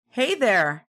Hey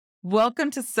there.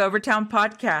 Welcome to Sobertown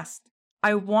Podcast.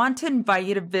 I want to invite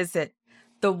you to visit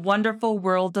the wonderful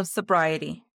world of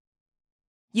sobriety.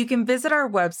 You can visit our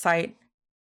website,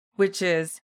 which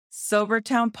is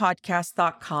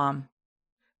sobertownpodcast.com.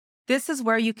 This is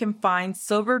where you can find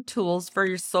sober tools for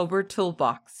your sober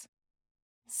toolbox,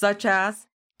 such as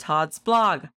Todd's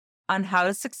blog on how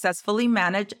to successfully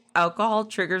manage alcohol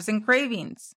triggers and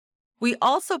cravings. We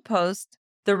also post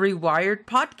the Rewired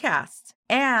podcast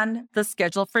and the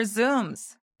schedule for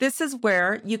Zooms. This is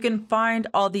where you can find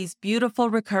all these beautiful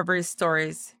recovery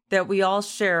stories that we all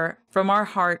share from our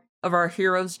heart of our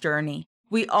hero's journey.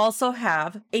 We also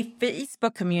have a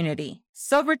Facebook community,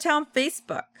 Sobertown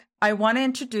Facebook. I want to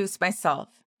introduce myself.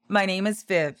 My name is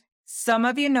Viv. Some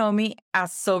of you know me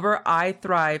as Sober I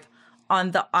Thrive on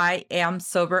the I Am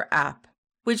Sober app,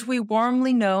 which we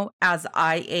warmly know as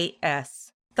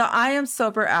IAS. The I Am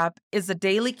Sober app is a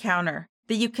daily counter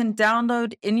that you can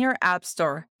download in your app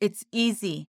store. It's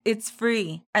easy, it's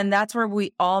free, and that's where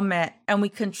we all met, and we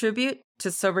contribute to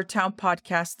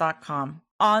SobertownPodcast.com.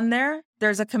 On there,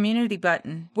 there's a community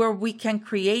button where we can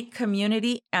create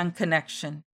community and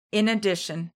connection. In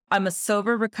addition, I'm a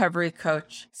sober recovery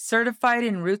coach, certified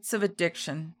in roots of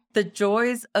addiction, the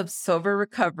joys of sober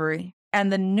recovery,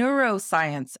 and the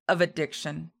neuroscience of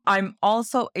addiction. I'm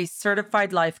also a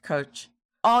certified life coach.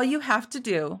 All you have to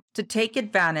do to take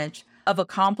advantage of a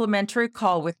complimentary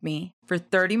call with me for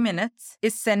 30 minutes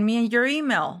is send me your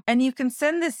email. And you can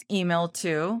send this email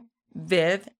to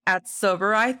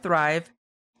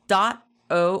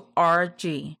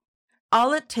viv@soberithrive.org.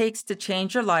 All it takes to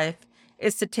change your life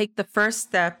is to take the first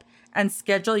step and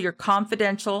schedule your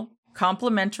confidential,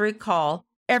 complimentary call.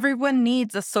 Everyone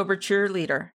needs a sober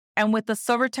cheerleader. And with the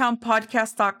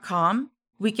SobertownPodcast.com,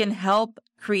 we can help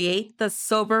create the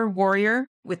sober warrior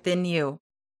within you.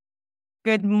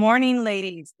 Good morning,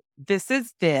 ladies. This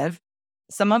is Viv.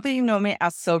 Some of you know me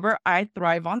as Sober I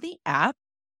Thrive on the app,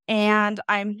 and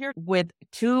I'm here with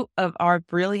two of our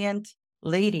brilliant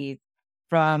ladies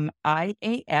from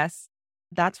IAS.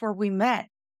 That's where we met.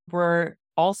 We're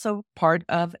also part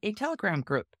of a Telegram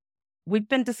group. We've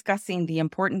been discussing the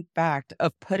important fact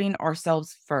of putting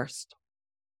ourselves first.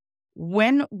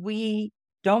 When we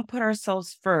don't put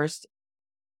ourselves first,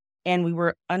 and we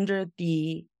were under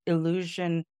the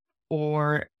illusion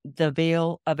or the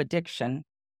veil of addiction,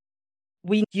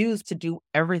 we used to do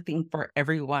everything for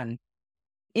everyone.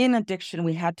 In addiction,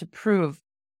 we had to prove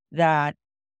that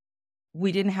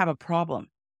we didn't have a problem.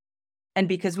 And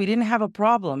because we didn't have a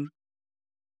problem,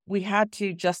 we had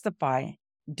to justify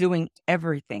doing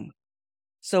everything.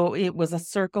 So it was a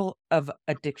circle of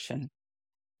addiction.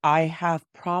 I have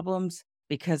problems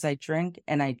because I drink,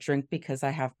 and I drink because I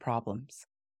have problems.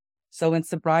 So in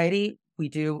sobriety, we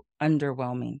do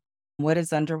underwhelming. What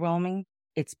is underwhelming?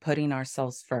 It's putting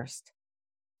ourselves first.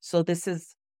 So this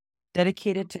is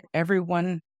dedicated to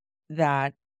everyone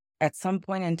that at some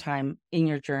point in time in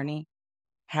your journey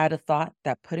had a thought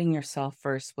that putting yourself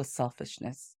first was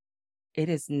selfishness. It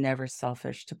is never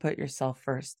selfish to put yourself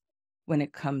first when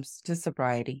it comes to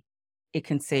sobriety. It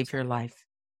can save your life.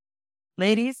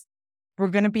 Ladies, we're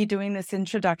going to be doing this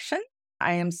introduction.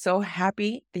 I am so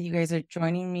happy that you guys are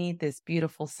joining me this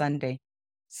beautiful Sunday.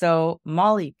 So,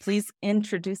 Molly, please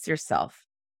introduce yourself.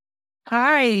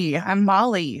 Hi, I'm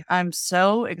Molly. I'm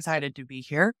so excited to be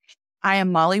here. I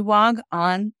am Molly Wog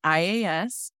on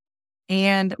IAS,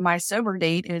 and my sober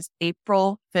date is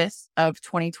April 5th of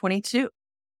 2022.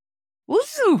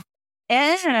 Woo!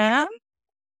 And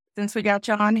since we got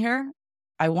you on here,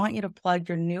 I want you to plug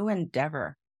your new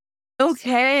endeavor.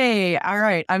 Okay. All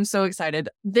right. I'm so excited.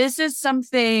 This is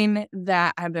something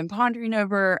that I've been pondering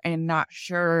over and not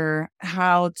sure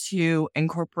how to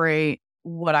incorporate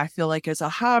what I feel like is a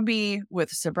hobby with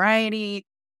sobriety,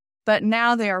 but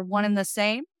now they are one and the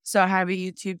same. So I have a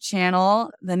YouTube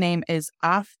channel. The name is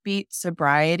Offbeat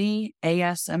Sobriety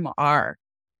ASMR,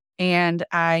 and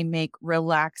I make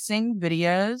relaxing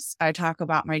videos. I talk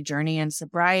about my journey in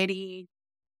sobriety,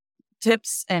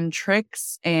 tips and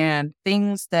tricks and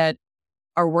things that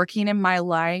are working in my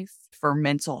life for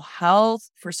mental health,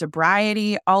 for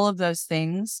sobriety, all of those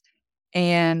things.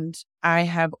 And I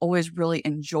have always really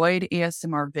enjoyed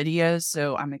ASMR videos,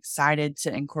 so I'm excited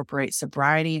to incorporate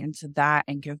sobriety into that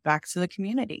and give back to the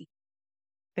community.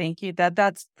 Thank you.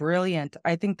 That's brilliant.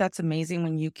 I think that's amazing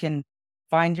when you can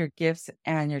find your gifts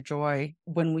and your joy.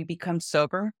 When we become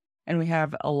sober and we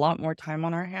have a lot more time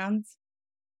on our hands,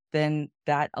 then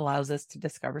that allows us to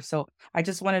discover. So I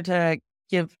just wanted to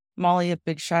give Molly a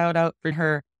big shout out for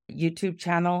her YouTube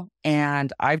channel,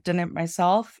 and I've done it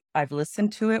myself. I've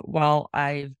listened to it while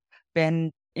I've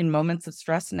been in moments of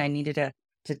stress and I needed to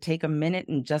to take a minute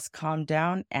and just calm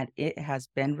down, and it has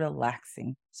been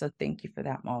relaxing. So thank you for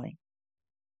that, Molly.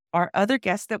 Our other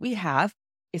guest that we have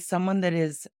is someone that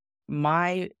is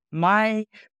my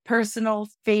personal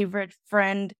favorite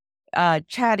friend,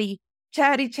 chatty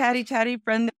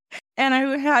friend, and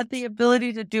I had the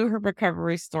ability to do her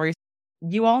recovery story.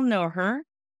 You all know her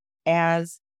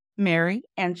as Mary,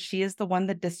 and she is the one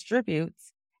that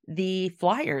distributes the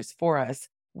flyers for us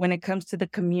when it comes to the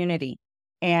community.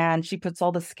 And she puts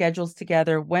all the schedules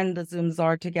together when the Zooms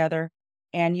are together.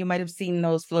 And you might have seen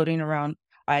those floating around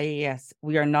IAS.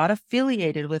 We are not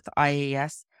affiliated with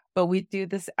IAS, but we do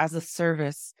this as a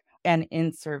service and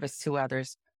in service to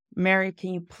others. Mary,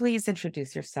 can you please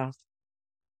introduce yourself?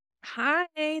 Hi,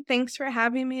 thanks for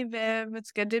having me, Viv.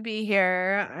 It's good to be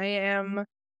here. I am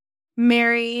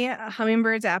Mary,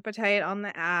 Hummingbird's Appetite on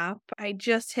the app. I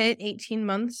just hit 18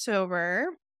 months sober,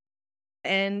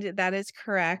 and that is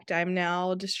correct. I'm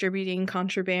now distributing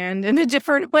contraband in a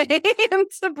different way in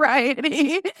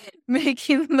sobriety,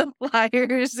 making the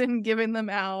flyers and giving them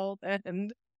out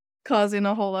and causing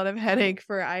a whole lot of headache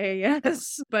for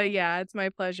IAS. But yeah, it's my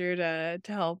pleasure to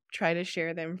help try to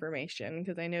share the information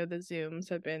because I know the Zooms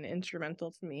have been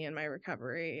instrumental to me in my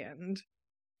recovery and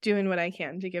doing what I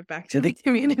can to give back to the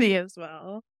community as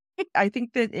well. I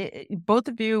think that both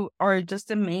of you are just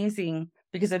amazing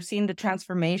because I've seen the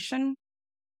transformation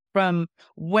from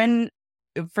when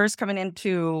first coming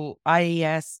into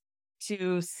IES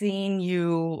to seeing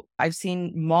you. I've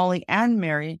seen Molly and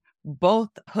Mary both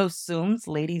host Zooms,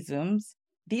 lady Zooms.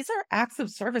 These are acts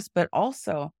of service, but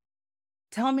also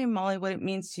tell me, Molly, what it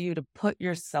means to you to put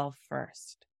yourself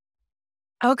first.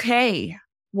 Okay.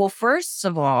 Well, first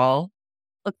of all,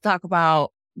 let's talk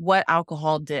about what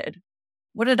alcohol did.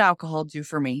 What did alcohol do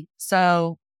for me?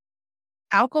 So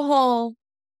alcohol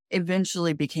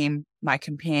eventually became my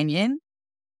companion,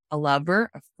 a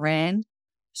lover, a friend,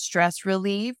 stress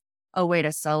relief, a way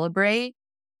to celebrate.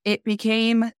 It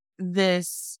became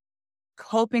this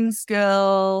coping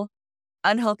skill,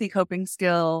 unhealthy coping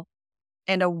skill,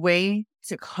 and a way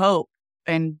to cope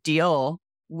and deal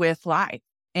with life.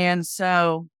 And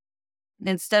so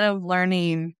instead of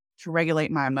learning to regulate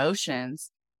my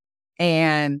emotions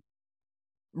and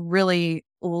really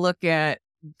look at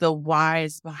the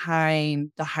whys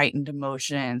behind the heightened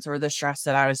emotions or the stress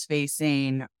that I was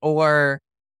facing, or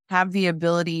have the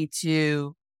ability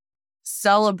to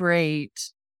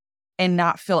celebrate and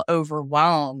not feel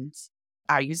overwhelmed,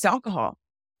 I used alcohol.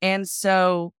 And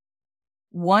so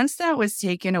once that was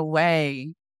taken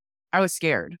away, I was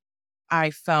scared.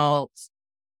 I felt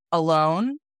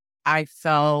alone. I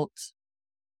felt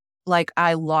like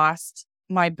I lost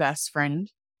my best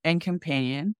friend and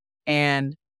companion,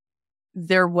 and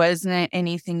there wasn't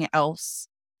anything else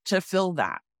to fill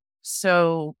that.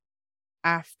 So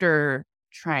after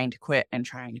trying to quit and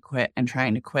trying to quit and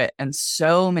trying to quit and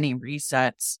so many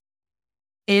resets,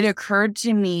 it occurred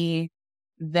to me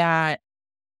that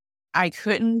I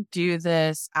couldn't do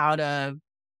this out of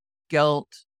guilt,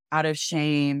 out of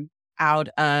shame, out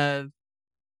of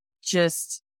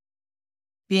just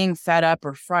being fed up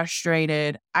or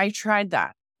frustrated. I tried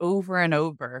that over and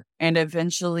over, and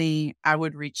eventually I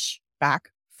would reach back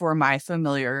for my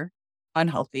familiar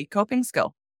unhealthy coping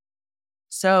skill.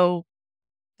 So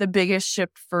the biggest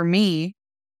shift for me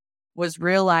was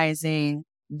realizing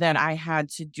that I had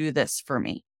to do this for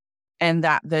me, and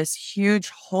that this huge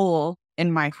hole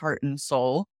in my heart and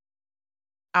soul,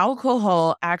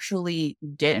 alcohol actually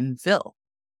didn't fill.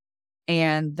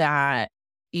 And that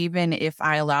even if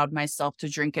I allowed myself to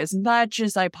drink as much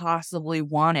as I possibly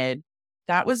wanted,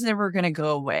 that was never going to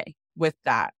go away with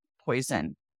that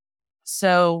poison.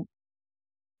 So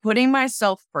putting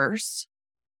myself first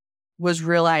was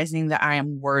realizing that I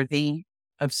am worthy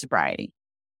of sobriety,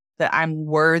 that I'm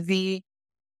worthy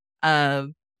of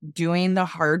doing the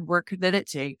hard work that it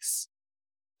takes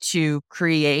to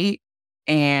create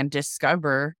and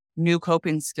discover new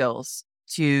coping skills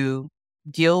to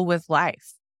deal with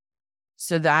life.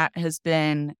 So that has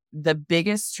been the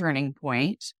biggest turning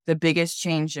point, the biggest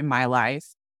change in my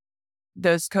life.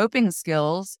 Those coping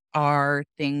skills are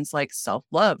things like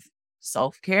self-love,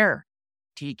 self-care,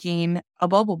 taking a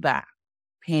bubble bath,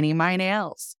 painting my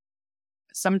nails.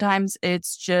 Sometimes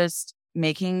it's just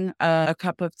making a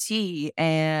cup of tea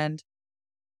and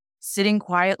sitting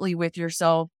quietly with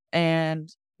yourself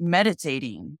and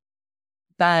meditating.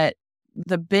 But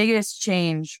the biggest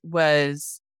change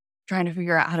was trying to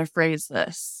figure out how to phrase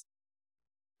this.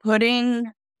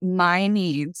 Putting my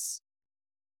needs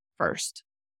first.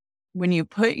 When you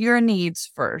put your needs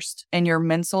first and your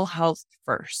mental health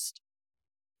first,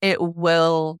 it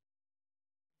will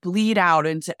bleed out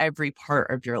into every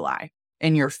part of your life.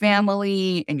 in your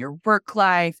family, in your work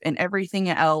life, and everything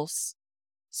else.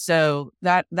 So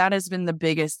that has been the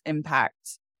biggest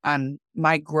impact on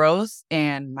my growth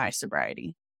and my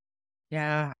sobriety.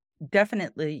 Yeah,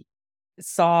 definitely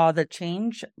saw the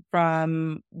change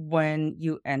from when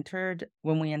we entered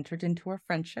into our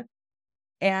friendship.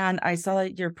 And I saw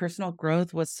that your personal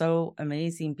growth was so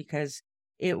amazing because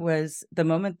it was the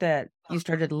moment that you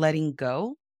started letting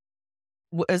go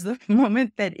was the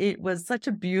moment that it was such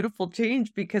a beautiful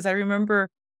change, because I remember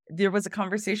there was a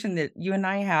conversation that you and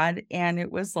I had, and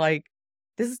it was like,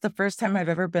 this is the first time I've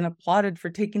ever been applauded for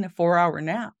taking a 4-hour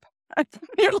nap.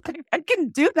 You're like, I can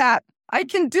do that. I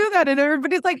can do that. And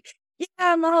everybody's like,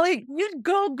 yeah, Molly, you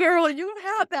go, girl. You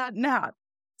have that nap.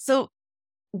 So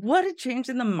what a change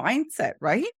in the mindset,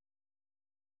 right?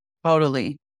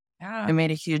 Totally. Yeah. It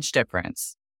made a huge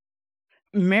difference.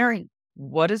 Mary,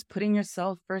 what does putting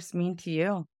yourself first mean to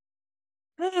you?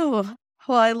 Oh,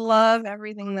 well, I love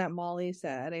everything that Molly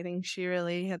said. I think she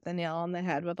really hit the nail on the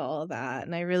head with all of that.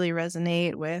 And I really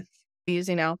resonate with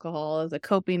using alcohol as a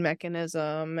coping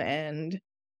mechanism and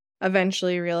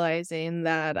eventually realizing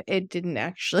that it didn't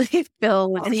actually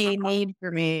fill any need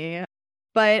for me.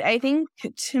 But I think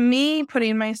to me,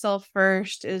 putting myself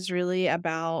first is really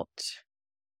about,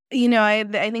 I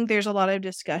think there's a lot of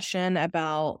discussion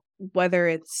about whether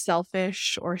it's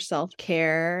selfish or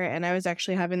self-care. And I was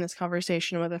actually having this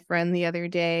conversation with a friend the other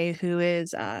day who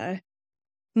is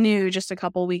new, just a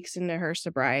couple weeks into her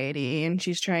sobriety, and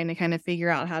she's trying to kind of figure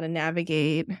out how to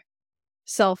navigate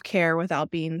self-care without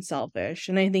being selfish.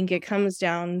 And I think it comes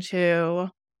down to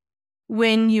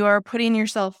when you are putting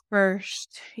yourself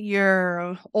first,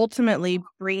 you're ultimately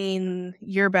bringing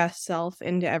your best self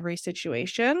into every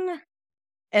situation.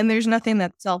 And there's nothing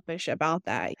that's selfish about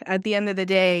that. At the end of the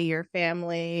day, your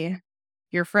family,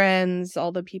 your friends,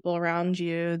 all the people around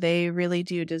you, they really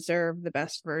do deserve the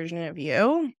best version of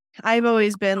you. I've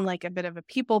always been like a bit of a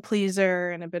people pleaser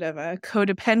and a bit of a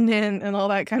codependent and all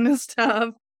that kind of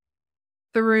stuff.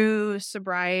 Through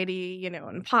sobriety,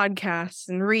 and podcasts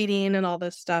and reading and all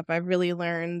this stuff, I've really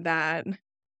learned that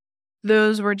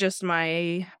those were just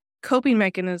my coping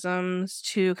mechanisms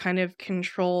to kind of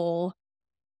control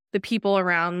the people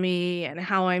around me and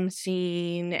how I'm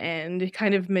seen, and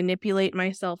kind of manipulate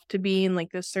myself to be in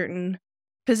like this certain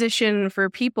position for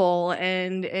people.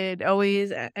 And it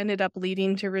always ended up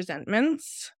leading to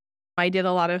resentments. I did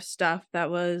a lot of stuff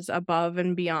that was above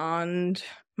and beyond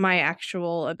my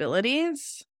actual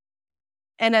abilities.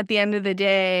 And at the end of the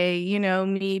day,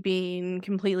 me being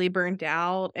completely burnt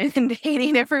out and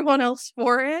hating everyone else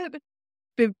for it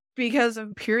because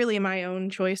of purely my own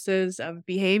choices of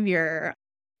behavior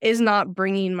is not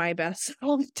bringing my best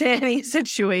self to any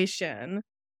situation.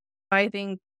 I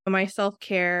think my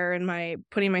self-care and my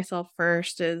putting myself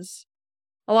first is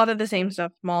a lot of the same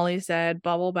stuff Molly said.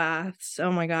 Bubble baths.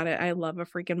 Oh my God, I love a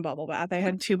freaking bubble bath. I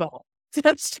had 2 bubble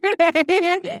baths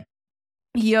yesterday.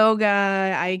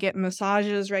 Yoga. I get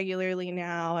massages regularly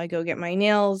now. I go get my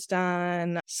nails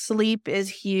done. Sleep is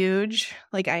huge.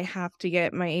 Like, I have to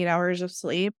get my 8 hours of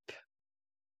sleep.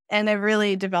 And I've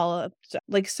really developed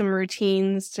like some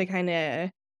routines to kind of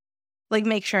like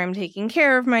make sure I'm taking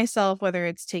care of myself, whether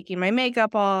it's taking my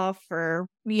makeup off or,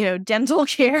 dental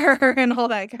care and all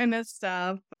that kind of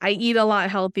stuff. I eat a lot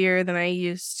healthier than I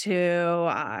used to.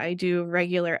 I do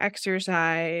regular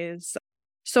exercise.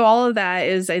 So all of that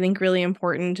is, I think, really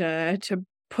important to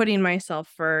putting myself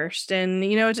first. And,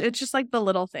 it's just like the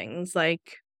little things,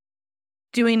 like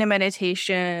doing a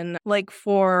meditation, like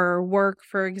for work,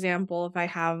 for example, if I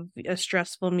have a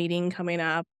stressful meeting coming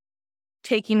up,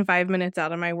 taking 5 minutes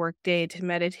out of my workday to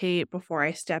meditate before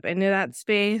I step into that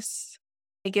space.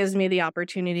 It gives me the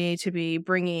opportunity to be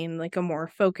bringing like a more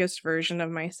focused version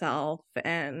of myself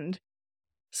and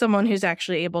someone who's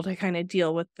actually able to kind of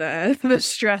deal with the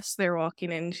stress they're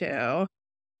walking into.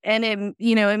 And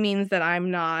it means that I'm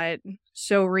not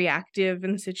so reactive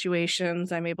in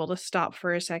situations. I'm able to stop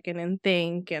for a second and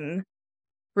think and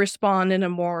respond in a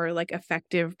more like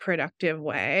effective, productive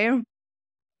way.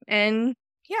 And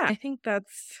yeah, I think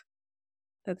that's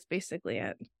basically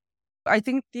it. I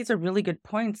think these are really good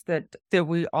points that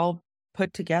we all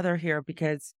put together here,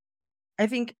 because I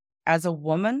think as a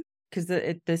woman, because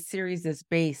this series is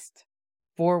based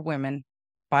for women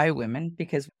by women,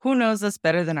 because who knows us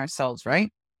better than ourselves,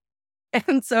 right?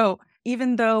 And so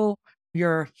even though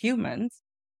you're humans,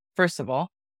 first of all,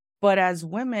 but as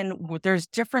women, there's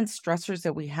different stressors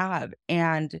that we have,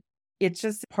 and it's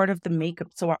just part of the makeup.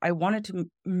 So I wanted to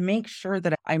make sure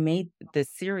that I made this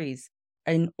series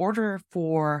in order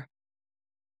for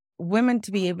women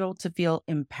to be able to feel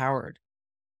empowered.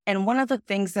 And one of the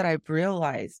things that I've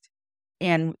realized,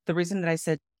 and the reason that I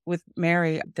said with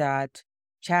Mary that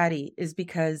chatty is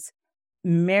because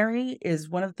Mary is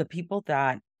one of the people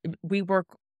that we work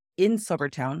in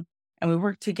Sobertown and we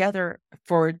work together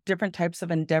for different types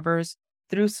of endeavors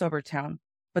through Sobertown.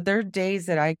 But there are days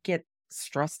that I get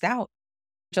stressed out,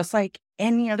 just like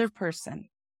any other person.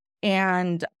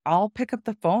 And I'll pick up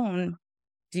the phone.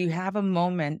 Do you have a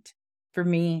moment for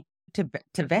me to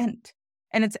vent?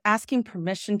 And it's asking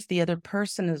permission to the other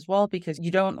person as well, because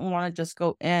you don't want to just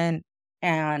go in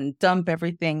and dump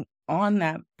everything on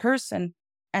that person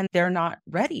and they're not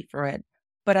ready for it.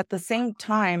 But at the same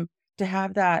time, to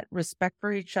have that respect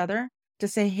for each other, to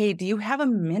say, hey, do you have a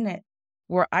minute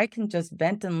where I can just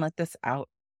vent and let this out?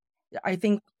 I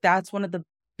think that's one of the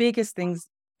biggest things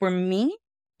for me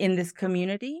in this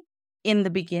community. In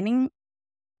the beginning,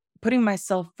 putting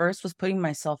myself first was putting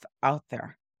myself out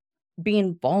there,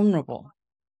 being vulnerable.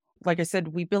 Like I said,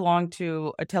 we belong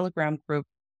to a Telegram group.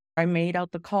 I made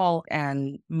out the call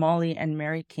and Molly and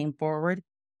Mary came forward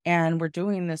and we're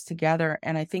doing this together.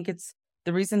 And I think it's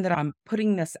the reason that I'm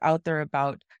putting this out there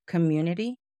about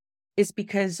community is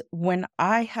because when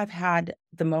I have had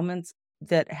the moments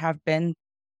that have been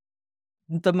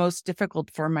the most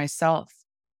difficult for myself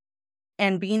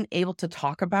and being able to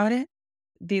talk about it,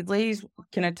 these ladies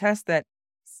can attest that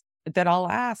I'll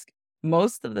ask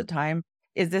most of the time,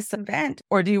 is this an event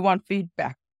or do you want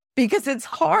feedback? Because it's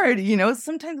hard,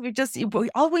 sometimes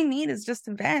all we need is just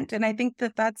a vent. And I think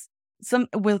that that's some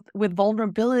with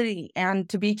vulnerability and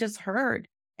to be just heard.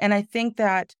 And I think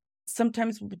that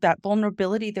sometimes that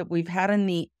vulnerability that we've had in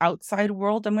the outside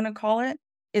world, I'm going to call it,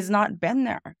 is not been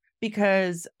there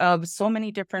because of so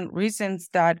many different reasons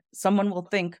that someone will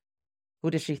think, who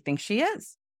does she think she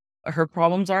is? Her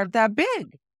problems aren't that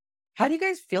big. How do you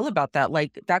guys feel about that?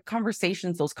 Like those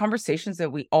conversations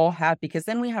that we all have, because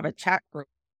then we have a chat group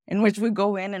in which we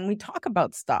go in and we talk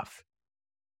about stuff.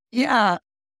 Yeah.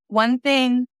 One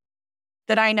thing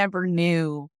that I never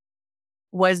knew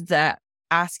was that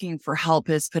asking for help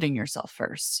is putting yourself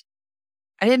first.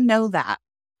 I didn't know that.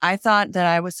 I thought that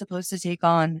I was supposed to take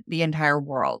on the entire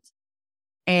world.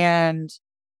 And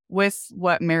with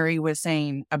what Mary was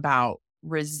saying about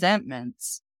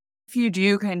resentments, if you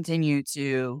do continue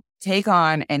to take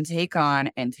on and take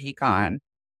on and take on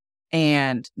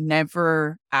and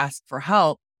never ask for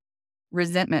help,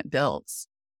 resentment builds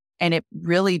and it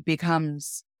really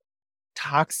becomes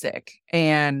toxic.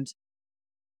 And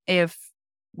if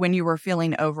when you were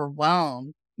feeling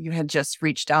overwhelmed, you had just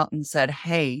reached out and said,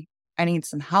 hey, I need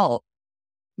some help,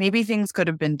 maybe things could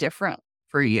have been different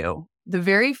for you. The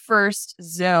very first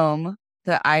Zoom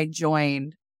that I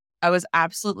joined, I was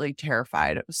absolutely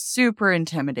terrified. I was super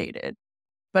intimidated,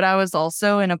 but I was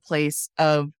also in a place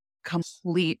of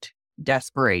complete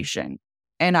desperation.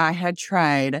 And I had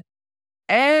tried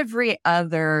every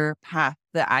other path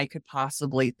that I could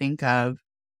possibly think of,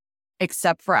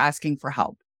 except for asking for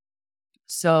help.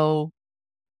 So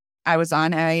I was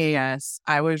on IAS,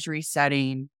 I was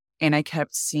resetting, and I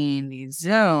kept seeing these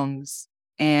Zooms,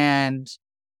 and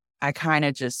I kind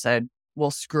of just said,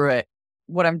 well, screw it.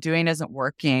 What I'm doing isn't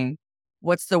working.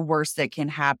 What's the worst that can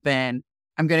happen?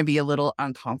 I'm going to be a little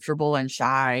uncomfortable and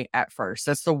shy at first.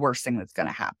 That's the worst thing that's going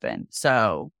to happen.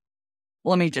 So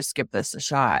let me just give this a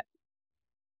shot.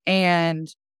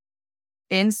 And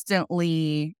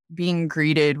instantly being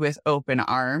greeted with open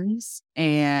arms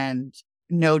and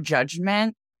no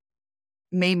judgment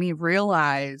made me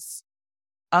realize,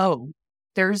 oh,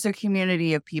 there's a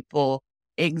community of people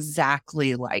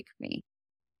exactly like me.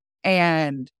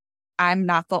 And I'm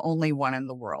not the only one in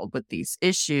the world with these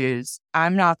issues.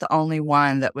 I'm not the only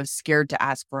one that was scared to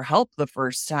ask for help the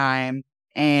first time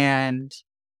and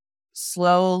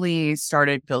slowly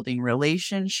started building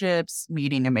relationships,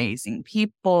 meeting amazing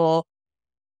people.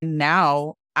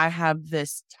 Now I have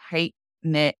this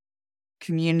tight-knit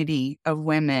community of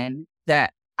women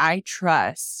that I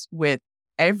trust with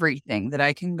everything, that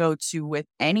I can go to with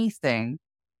anything,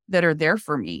 that are there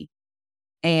for me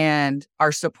and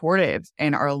are supportive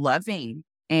and are loving.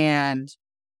 And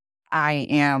I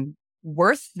am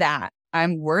worth that.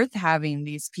 I'm worth having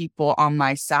these people on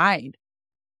my side.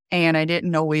 And I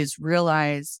didn't always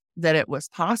realize that it was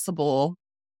possible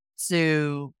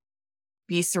to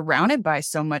be surrounded by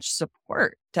so much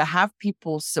support, to have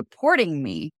people supporting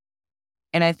me.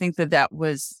 And I think that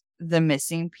was the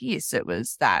missing piece. It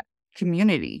was that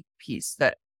community piece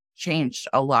that changed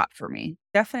a lot for me.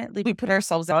 Definitely. We put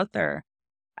ourselves out there.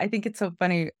 I think it's so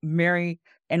funny, Mary,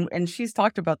 and she's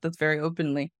talked about this very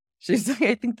openly. She's like,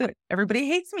 I think that everybody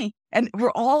hates me. And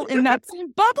we're all in that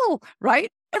same bubble, right?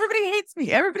 Everybody hates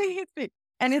me. Everybody hates me.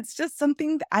 And it's just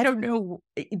something that I don't know,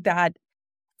 that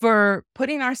for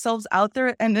putting ourselves out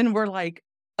there and then we're like,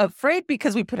 afraid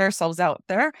because we put ourselves out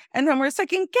there, and then we're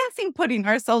second guessing putting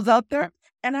ourselves out there.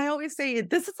 And I always say,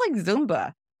 this is like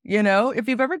Zumba. If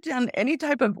you've ever done any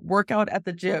type of workout at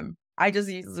the gym, I just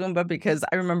use Zumba because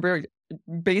I remember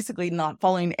basically not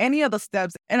following any of the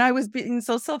steps, and I was being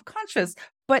so self-conscious.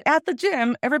 But at the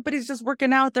gym, everybody's just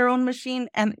working out their own machine,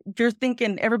 and you're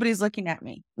thinking everybody's looking at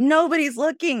me. Nobody's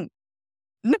looking.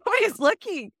 Nobody's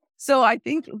looking. So I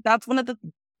think that's one of the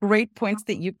great points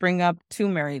that you bring up too,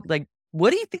 Mary. Like,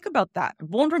 what do you think about that?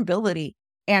 Vulnerability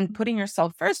and putting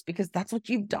yourself first, because that's what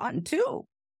you've done too.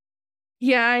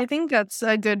 Yeah, I think that's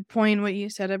a good point, what you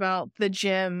said about the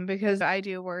gym, because I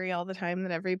do worry all the time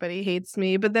that everybody hates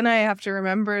me. But then I have to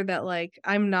remember that, like,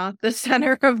 I'm not the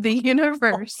center of the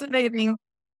universe. And I think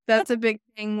that's a big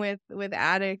thing with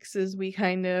addicts is we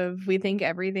think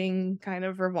everything kind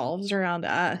of revolves around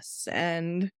us.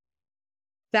 And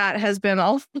that has been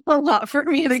a lot for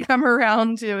me to come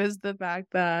around to, is the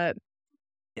fact that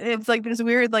it's like this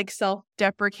weird, like,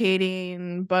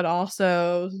 self-deprecating, but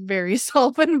also very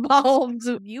self-involved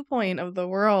viewpoint of the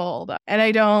world. And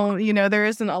I don't, there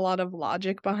isn't a lot of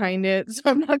logic behind it, so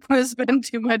I'm not going to spend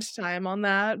too much time on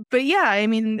that. But yeah, I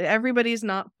mean, everybody's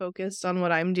not focused on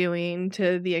what I'm doing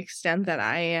to the extent that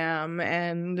I am,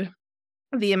 and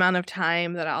the amount of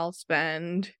time that I'll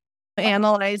spend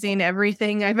analyzing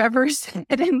everything I've ever said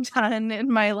and done in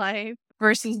my life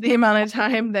versus the amount of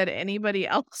time that anybody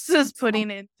else is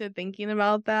putting into thinking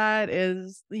about that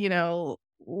is,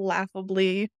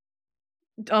 laughably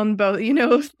on both,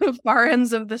 the far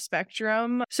ends of the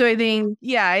spectrum. So I think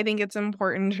it's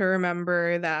important to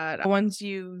remember that once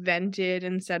you vented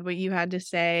and said what you had to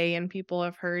say and people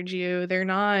have heard you, they're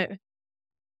not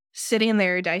sitting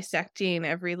there dissecting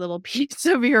every little piece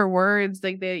of your words.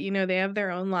 Like, they have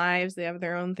their own lives, they have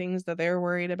their own things that they're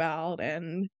worried about,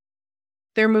 and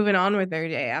they're moving on with their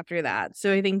day after that.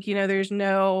 So I think, there's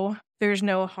no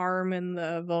harm in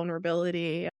the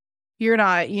vulnerability. You're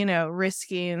not,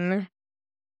 risking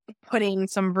putting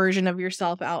some version of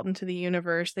yourself out into the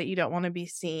universe that you don't want to be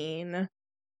seen.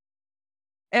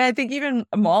 And I think even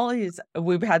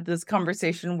we've had this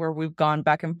conversation where we've gone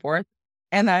back and forth,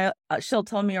 and she'll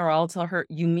tell me, or I'll tell her,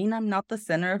 you mean I'm not the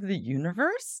center of the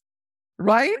universe?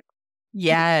 Right?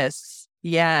 Yes.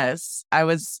 I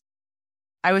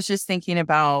was just thinking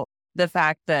about the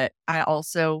fact that I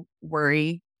also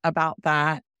worry about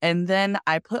that. And then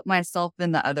I put myself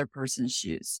in the other person's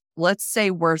shoes. Let's say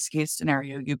worst case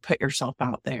scenario, you put yourself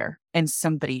out there and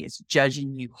somebody is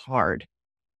judging you hard.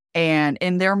 And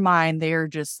in their mind, they're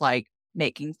just like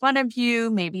making fun of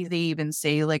you. Maybe they even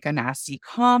say like a nasty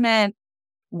comment.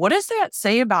 What does that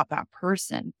say about that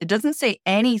person? It doesn't say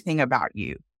anything about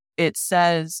you. It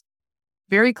says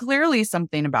very clearly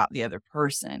something about the other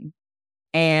person.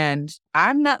 And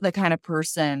I'm not the kind of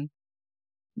person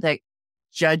that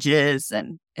judges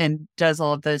and does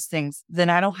all of those things. Then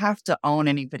I don't have to own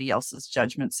anybody else's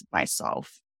judgments of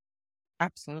myself.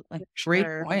 Absolutely. Great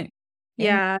point.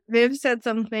 Yeah. They've said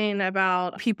something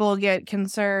about people get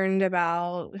concerned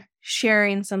about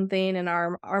sharing something, and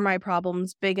are my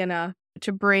problems big enough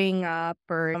to bring up,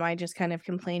 or am I just kind of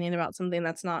complaining about something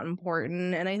that's not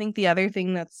important? And I think the other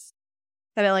thing that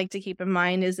I like to keep in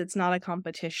mind is it's not a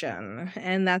competition.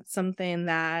 And that's something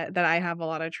that I have a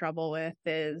lot of trouble with,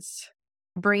 is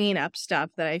bringing up stuff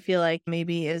that I feel like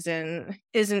maybe isn't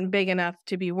big enough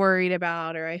to be worried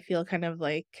about, or I feel kind of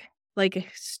like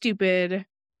stupid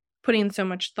putting so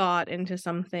much thought into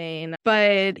something.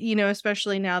 But,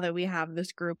 especially now that we have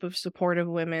this group of supportive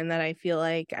women that I feel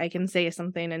like I can say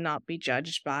something and not be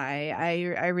judged by,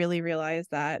 I really realize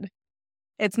that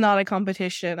it's not a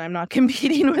competition. I'm not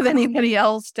competing with anybody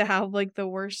else to have like the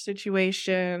worst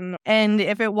situation. And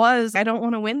if it was, I don't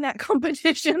want to win that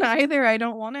competition either. I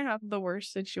don't want to have the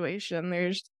worst situation.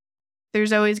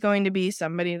 There's always going to be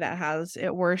somebody that has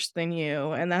it worse than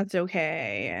you, and that's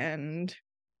okay. And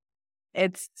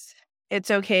it's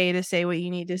okay to say what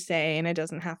you need to say, and it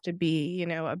doesn't have to be,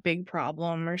 a big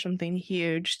problem or something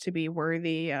huge to be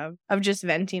worthy of just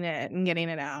venting it and getting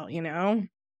it out,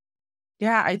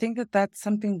 Yeah, I think that that's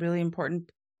something really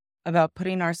important about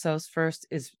putting ourselves first,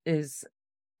 is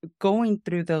going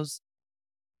through those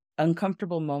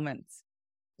uncomfortable moments,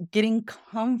 getting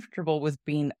comfortable with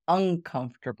being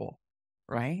uncomfortable,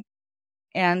 right?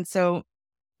 And so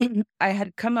I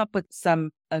had come up with some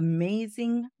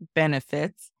amazing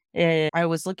benefits. I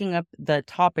was looking up the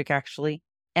topic actually,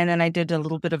 and then I did a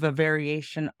little bit of a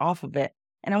variation off of it.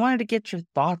 And I wanted to get your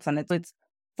thoughts on it. So it's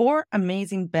 4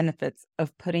 amazing benefits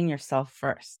of putting yourself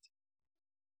first.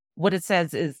 What it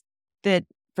says is that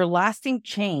for lasting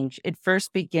change, it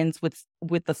first begins with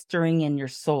the stirring in your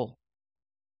soul.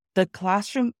 The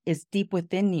classroom is deep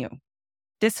within you.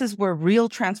 This is where real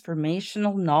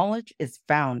transformational knowledge is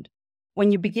found.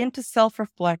 When you begin to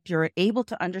self-reflect, you're able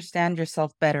to understand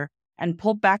yourself better and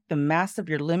pull back the mass of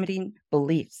your limiting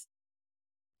beliefs.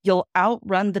 You'll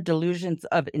outrun the delusions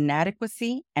of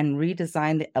inadequacy and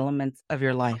redesign the elements of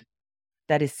your life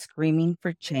that is screaming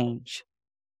for change.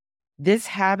 This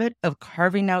habit of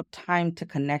carving out time to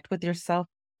connect with yourself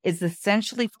is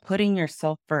essentially putting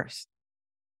yourself first.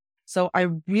 So I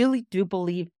really do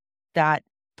believe that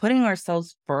putting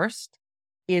ourselves first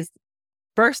is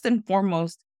first and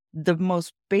foremost the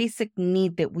most basic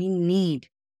need that we need,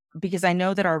 because I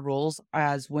know that our roles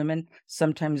as women,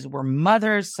 sometimes we're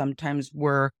mothers, sometimes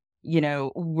we're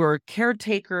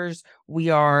caretakers, we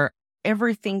are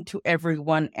everything to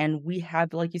everyone. And we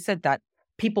have, like you said, that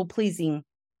people pleasing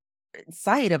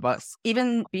side of us,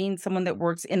 even being someone that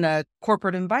works in a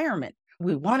corporate environment.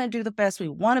 We want to do the best. We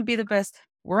want to be the best.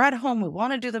 We're at home. We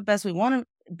want to do the best. We want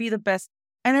to be the best.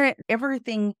 And then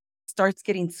everything starts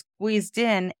getting squeezed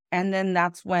in. And then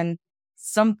that's when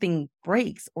something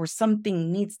breaks or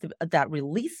something needs that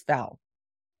release valve.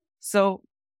 So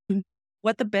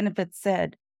what the benefit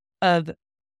said of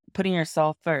putting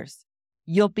yourself first,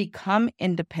 you'll become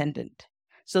independent.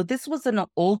 So this was an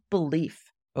old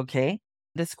belief. Okay.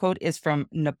 This quote is from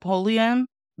Napoleon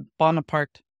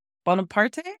Bonaparte.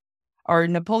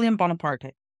 Napoleon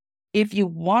Bonaparte. If you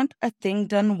want a thing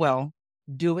done well,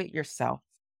 do it yourself.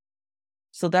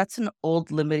 So that's an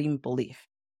old limiting belief.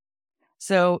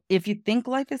 So if you think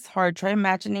life is hard, try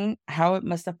imagining how it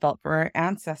must have felt for our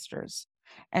ancestors.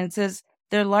 And it says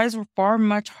their lives were far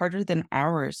much harder than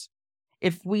ours.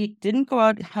 If we didn't go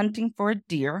out hunting for a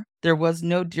deer, there was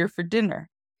no deer for dinner.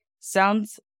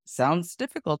 Sounds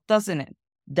difficult, doesn't it?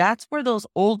 That's where those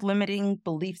old limiting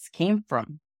beliefs came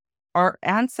from. Our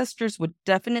ancestors would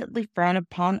definitely frown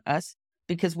upon us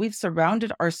because we've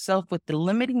surrounded ourselves with the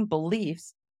limiting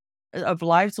beliefs of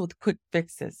lives with quick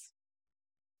fixes.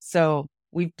 So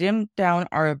we've dimmed down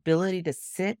our ability to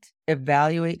sit,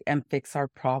 evaluate, and fix our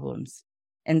problems.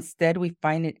 Instead, we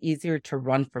find it easier to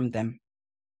run from them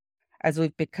as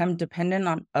we've become dependent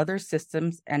on other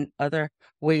systems and other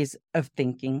ways of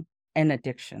thinking and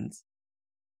addictions.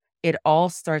 It all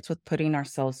starts with putting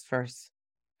ourselves first.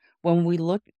 When we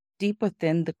look deep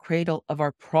within the cradle of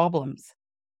our problems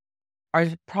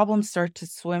start to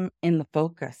swim in the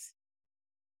focus.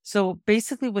 So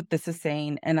basically what this is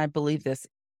saying, and I believe this,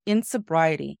 in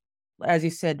sobriety, as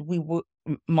you said,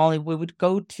 Molly, we would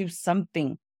go to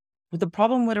something. When the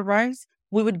problem would arise,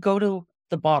 we would go to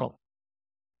the bottle,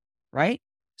 right?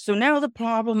 So now the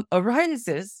problem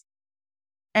arises,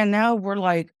 and now we're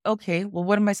like, okay, well,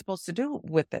 what am I supposed to do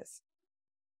with this?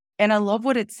 And I love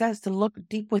what it says to look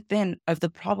deep within of the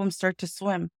problems start to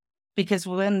swim, because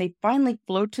when they finally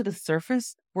float to the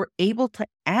surface, we're able to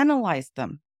analyze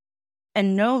them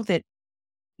and know that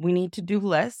we need to do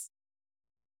less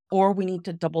or we need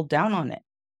to double down on it.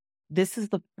 This is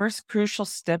the first crucial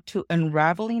step to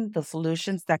unraveling the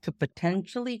solutions that could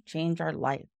potentially change our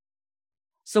life.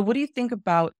 So what do you think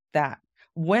about that?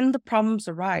 When the problems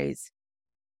arise,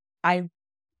 I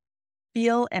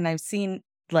feel, and I've seen,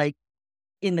 like,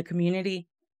 in the community,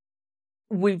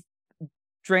 we've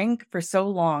drank for so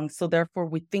long, so therefore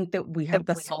we think that we have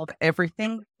to solve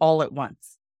everything all at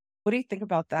once. What do you think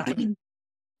about that?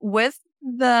 With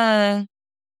the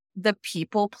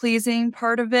people pleasing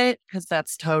part of it, because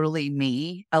that's totally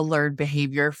me, a learned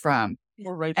behavior from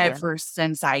ever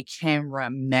since I can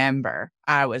remember.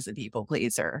 I was a people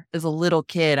pleaser. As a little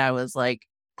kid, I was like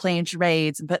playing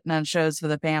charades and putting on shows for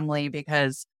the family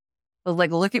because I was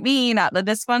like, look at me, not the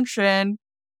dysfunction.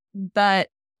 But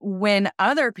when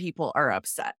other people are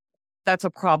upset, that's a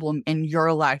problem in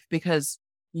your life because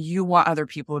you want other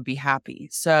people to be happy.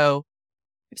 So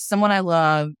if someone I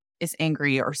love is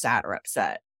angry or sad or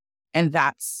upset, and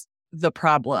that's the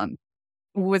problem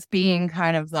with being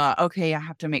kind of okay, I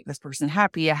have to make this person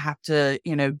happy. I have to,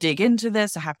 dig into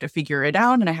this. I have to figure it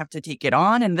out and I have to take it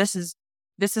on. And this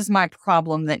is my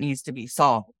problem that needs to be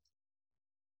solved.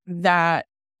 That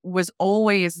was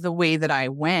always the way that I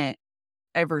went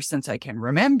ever since I can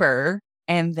remember.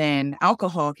 And then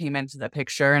alcohol came into the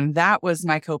picture, and that was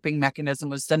my coping mechanism,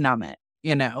 was to numb it,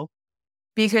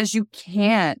 because you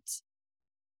can't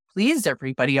please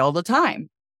everybody all the time.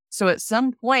 So at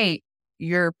some point,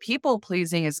 your people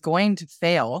pleasing is going to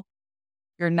fail.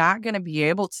 You're not going to be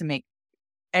able to make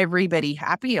everybody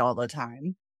happy all the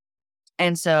time.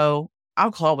 And so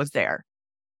alcohol was there.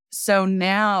 So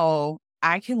now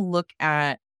I can look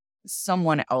at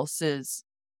someone else's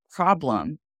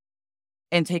problem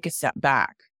and take a step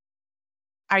back.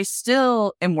 I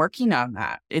still am working on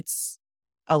that. It's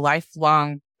a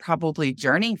lifelong, probably,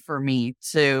 journey for me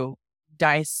to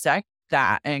dissect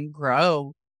that and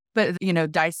grow. But,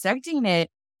 dissecting it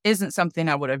isn't something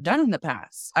I would have done in the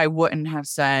past. I wouldn't have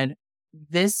said,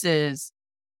 this is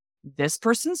this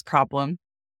person's problem.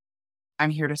 I'm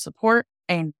here to support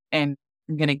and I'm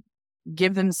going to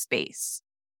give them space.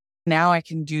 Now I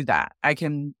can do that. I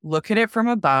can look at it from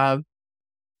above,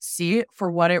 see it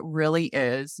for what it really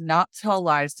is, not tell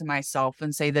lies to myself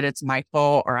and say that it's my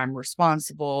fault or I'm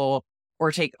responsible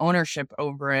or take ownership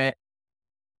over it.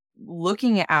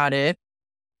 Looking at it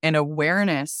and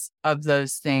awareness of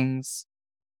those things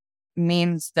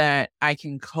means that I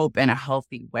can cope in a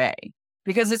healthy way,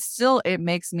 because it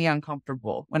makes me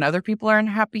uncomfortable. When other people are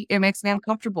unhappy, it makes me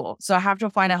uncomfortable. So I have to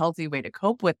find a healthy way to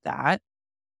cope with that,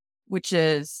 which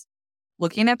is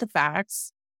looking at the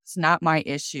facts. It's not my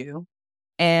issue.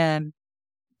 And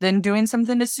then doing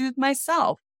something to soothe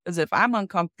myself. Because if I'm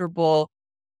uncomfortable,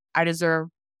 I deserve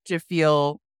to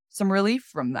feel some relief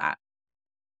from that.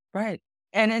 Right.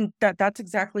 And that's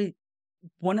exactly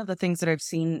one of the things that I've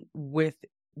seen with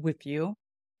you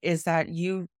is that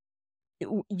you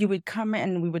would come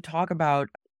and we would talk about,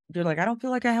 you're like, I don't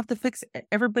feel like I have to fix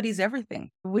everybody's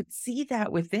everything. I would see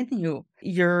that within you.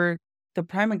 You're the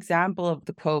prime example of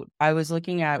the quote I was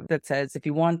looking at that says, if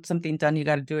you want something done, you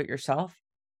got to do it yourself.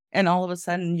 And all of a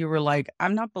sudden you were like,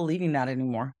 I'm not believing that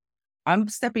anymore. I'm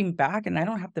stepping back and I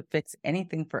don't have to fix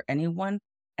anything for anyone.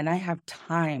 And I have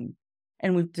time.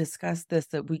 And we've discussed this,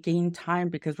 that we gain time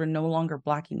because we're no longer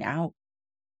blacking out.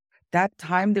 That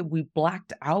time that we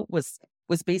blacked out was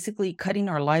basically cutting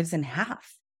our lives in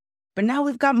half. But now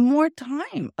we've got more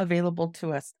time available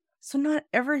to us. So not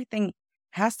everything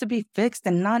has to be fixed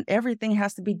and not everything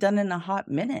has to be done in a hot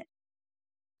minute.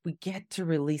 We get to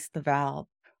release the valve.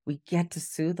 We get to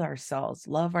soothe ourselves,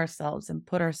 love ourselves, and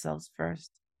put ourselves first.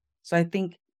 So I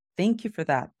think, thank you for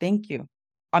that. Thank you.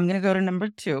 I'm going to go to number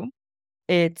 2.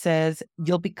 It says,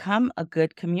 you'll become a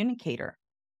good communicator.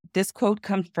 This quote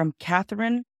comes from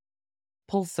Catherine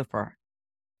Pulsifer.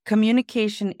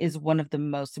 Communication is one of the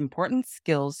most important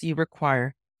skills you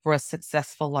require for a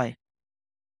successful life.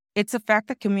 It's a fact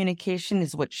that communication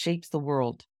is what shapes the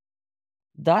world.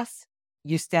 Thus,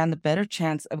 you stand a better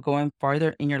chance of going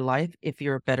farther in your life if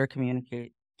you're a better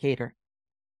communicator.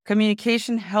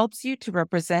 Communication helps you to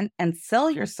represent and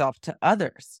sell yourself to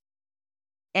others.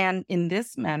 And in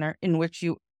this manner in which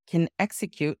you can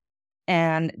execute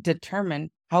and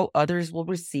determine how others will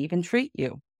receive and treat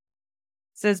you.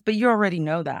 It says, but you already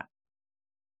know that.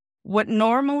 What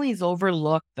normally is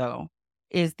overlooked, though,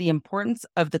 is the importance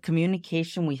of the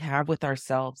communication we have with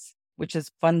ourselves, which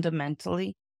is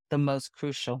fundamentally the most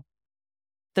crucial.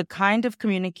 The kind of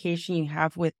communication you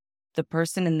have with the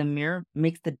person in the mirror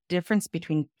makes the difference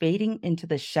between fading into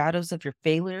the shadows of your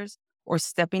failures or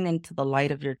stepping into the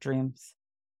light of your dreams.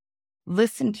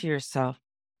 Listen to yourself.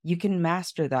 You can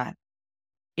master that.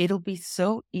 It'll be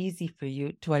so easy for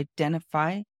you to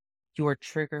identify your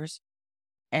triggers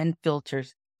and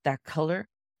filters that color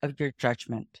of your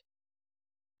judgment.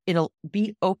 It'll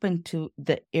be open to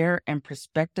the air and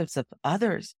perspectives of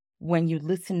others when you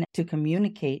listen to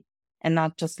communicate and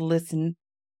not just listen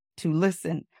to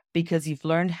listen, because you've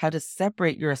learned how to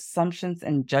separate your assumptions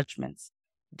and judgments.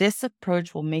 This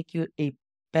approach will make you a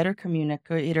better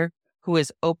communicator who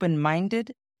is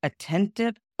open-minded,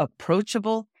 attentive,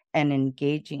 approachable, and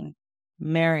engaging.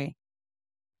 Mary,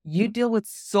 you deal with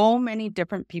so many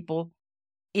different people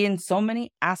in so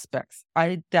many aspects.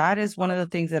 That is one of the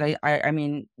things that I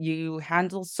mean, you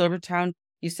handle SoberTown,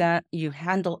 you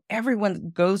handle everyone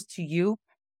that goes to you,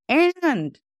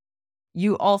 and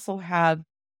you also have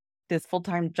this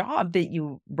full-time job that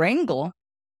you wrangle.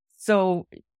 So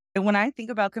when I think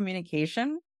about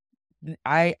communication,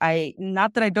 I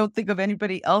not that I don't think of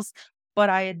anybody else, but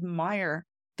I admire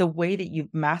the way that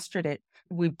you've mastered it.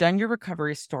 We've done your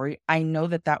recovery story. I know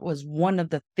that was one of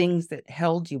the things that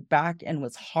held you back and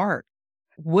was hard.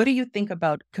 What do you think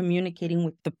about communicating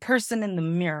with the person in the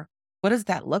mirror? What does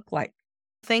that look like?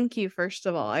 Thank you, first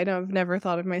of all. I've never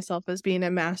thought of myself as being a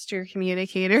master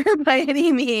communicator by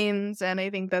any means. And I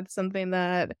think that's something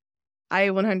that I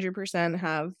 100%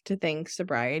 have to thank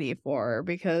sobriety for,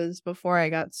 because before I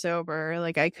got sober,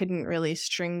 I couldn't really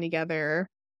string together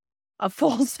a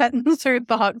full sentence or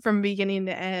thought from beginning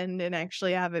to end and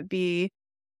actually have it be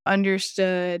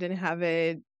understood and have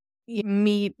it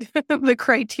meet the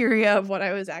criteria of what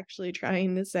I was actually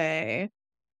trying to say.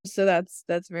 So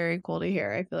that's very cool to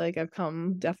hear. I feel like I've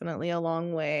come definitely a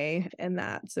long way in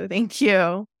that. So thank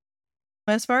you.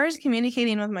 As far as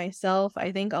communicating with myself,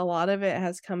 I think a lot of it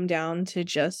has come down to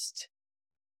just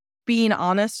being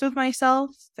honest with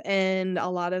myself. And a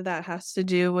lot of that has to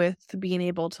do with being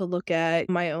able to look at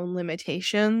my own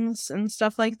limitations and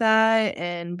stuff like that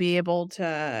and be able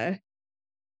to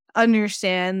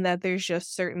understand that there's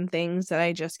just certain things that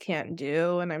I just can't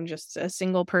do, and I'm just a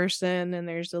single person, and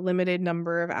there's a limited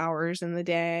number of hours in the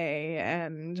day.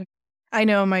 And I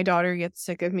know my daughter gets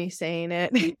sick of me saying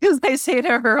it because I say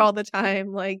to her all the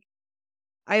time, like,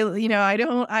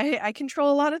 I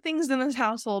control a lot of things in this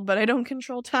household, but I don't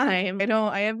control time.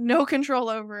 I have no control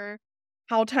over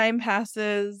how time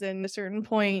passes, and a certain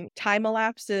point time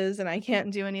elapses and I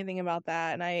can't do anything about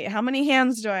that. And how many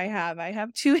hands do I have? I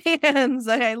have 2 hands.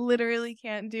 I literally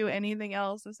can't do anything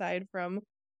else aside from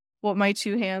what my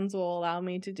 2 hands will allow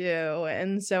me to do.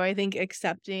 And so I think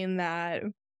accepting that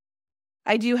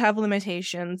I do have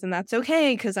limitations, and that's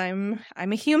okay because I'm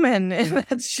a human, and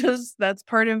that's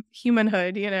part of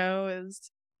humanhood,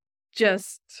 is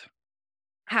just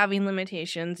having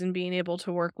limitations and being able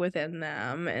to work within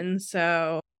them. And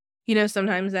so,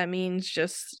 sometimes that means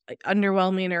just like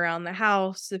underwhelming around the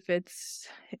house if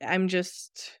I'm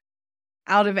just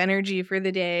out of energy for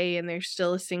the day and there's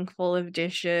still a sink full of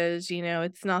dishes.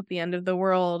 It's not the end of the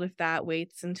world if that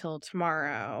waits until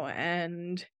tomorrow.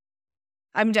 And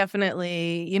I'm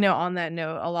definitely, on that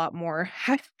note, a lot more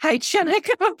hygienic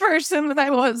of a person than I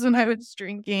was when I was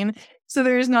drinking. So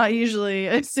there's not usually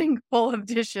a sink full of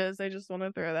dishes. I just want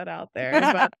to throw that out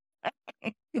there.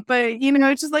 But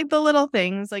it's just like the little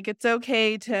things. Like, it's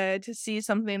okay to see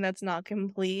something that's not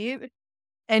complete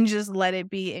and just let it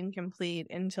be incomplete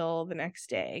until the next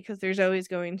day, because there's always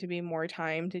going to be more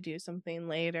time to do something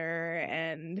later,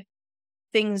 and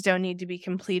things don't need to be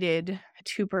completed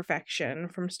to perfection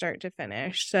from start to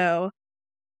finish. So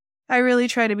I really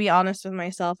try to be honest with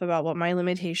myself about what my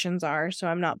limitations are, so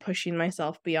I'm not pushing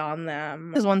myself beyond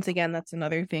them. Because once again, that's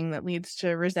another thing that leads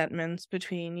to resentments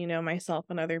between, myself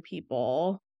and other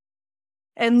people.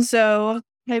 And so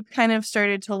I've kind of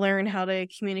started to learn how to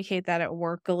communicate that at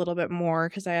work a little bit more,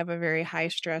 because I have a very high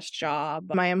stress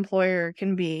job. My employer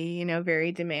can be,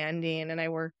 very demanding, and I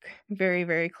work very,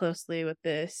 very closely with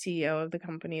the CEO of the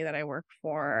company that I work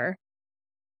for.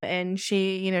 And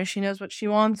she knows what she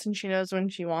wants, and she knows when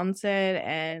she wants it.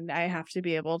 And I have to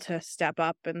be able to step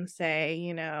up and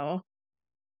say,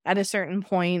 at a certain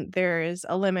point, there is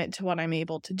a limit to what I'm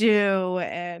able to do.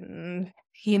 And,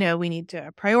 we need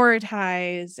to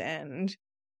prioritize and,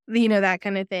 that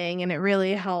kind of thing. And it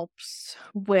really helps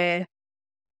with,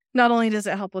 not only does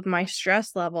it help with my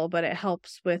stress level, but it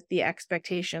helps with the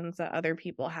expectations that other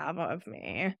people have of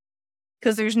me.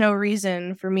 Because there's no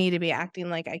reason for me to be acting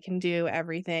like I can do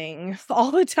everything all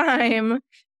the time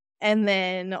and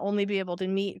then only be able to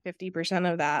meet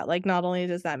 50% of that. Like, not only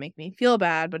does that make me feel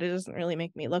bad, but it doesn't really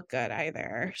make me look good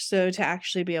either. So to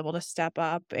actually be able to step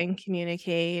up and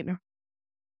communicate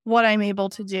what I'm able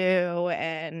to do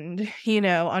and,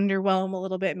 underwhelm a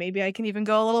little bit. Maybe I can even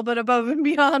go a little bit above and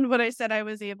beyond what I said I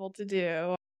was able to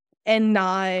do, and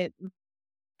not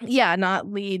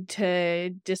lead to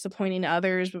disappointing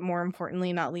others, but more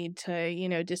importantly, not lead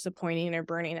to, disappointing or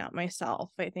burning out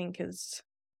myself, I think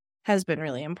has been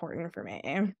really important for me.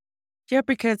 Yeah,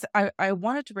 because I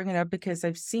wanted to bring it up because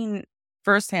I've seen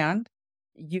firsthand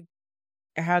you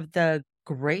have the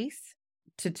grace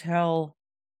to tell,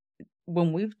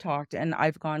 when we've talked and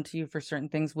I've gone to you for certain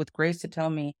things, with grace to tell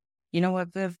me, you know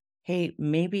what, Viv, hey,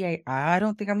 maybe I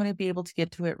don't think I'm going to be able to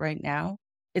get to it right now.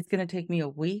 It's going to take me a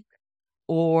week.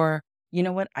 Or, you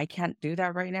know what, I can't do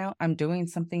that right now. I'm doing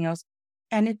something else.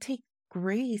 And it takes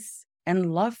grace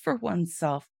and love for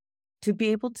oneself to be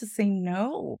able to say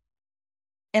no.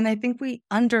 And I think we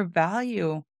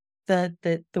undervalue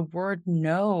the word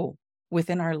no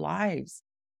within our lives.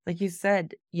 Like you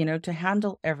said, to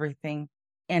handle everything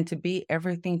and to be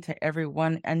everything to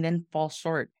everyone and then fall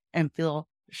short and feel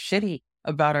shitty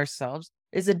about ourselves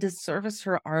is a disservice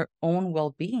for our own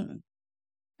well-being.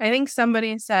 I think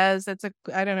somebody says it's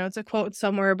a quote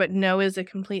somewhere, but no is a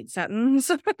complete sentence.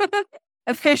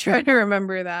 If I try to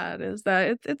remember that, is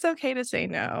that it's okay to say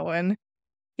no. And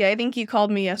yeah, I think you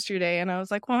called me yesterday and I was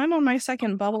like, well, I'm on my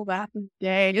second bubble bath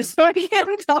day, so I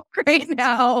can't talk right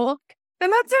now.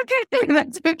 And that's okay.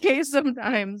 That's okay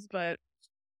sometimes, but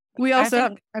we also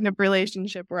have kind of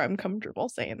relationship where I'm comfortable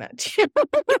saying that too.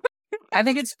 I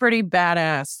think it's pretty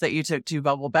badass that you took 2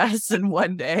 bubble baths in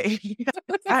one day.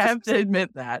 I have to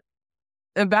admit that.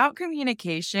 About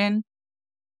communication,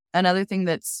 another thing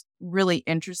that's really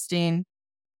interesting,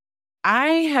 I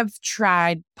have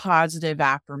tried positive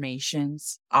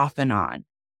affirmations off and on.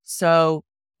 So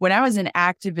when I was in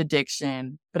active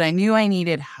addiction, but I knew I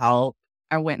needed help,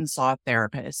 I went and saw a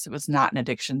therapist. It was not an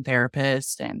addiction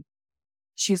therapist. And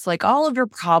she's like, all of your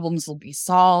problems will be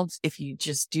solved if you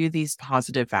just do these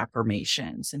positive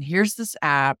affirmations. And here's this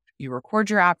app. You record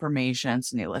your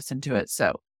affirmations and you listen to it.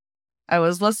 So I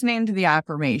was listening to the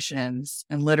affirmations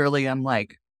and literally I'm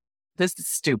like, This is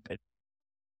stupid.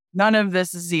 None of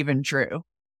this is even true.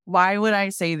 Why would I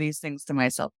say these things to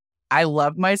myself? I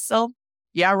love myself.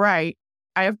 Yeah, right.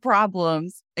 I have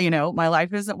problems. My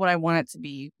life isn't what I want it to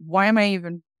be. Why am I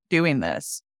even doing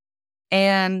this?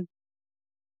 And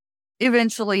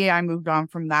eventually I moved on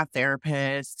from that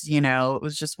therapist. It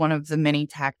was just one of the many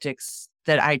tactics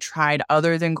that I tried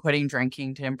other than quitting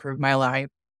drinking to improve my life,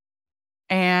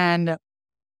 and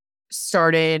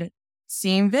started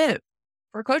seeing Viv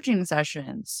for coaching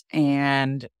sessions.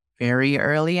 And very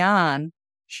early on,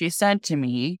 she said to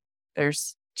me,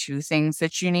 there's 2 things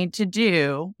that you need to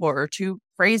do, or 2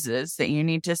 phrases that you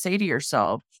need to say to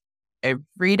yourself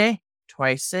every day,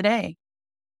 twice a day.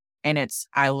 And it's,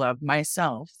 I love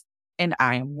myself and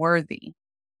I am worthy.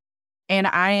 And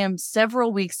I am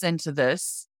several weeks into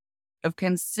this of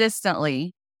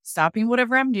consistently stopping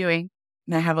whatever I'm doing.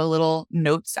 And I have a little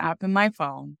notes app in my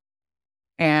phone,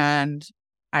 and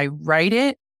I write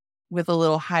it with a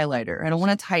little highlighter. I don't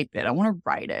want to type it. I want to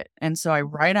write it. And so I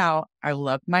write out, I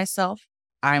love myself,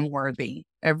 I'm worthy,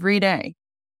 every day.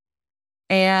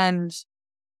 And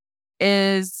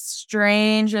as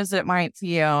strange as it might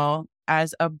feel,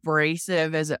 as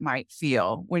abrasive as it might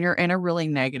feel, when you're in a really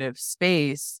negative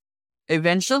space,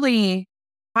 eventually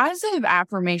positive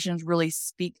affirmations really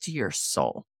speak to your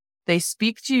soul. They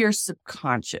speak to your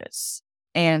subconscious.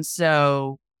 And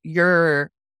so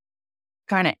your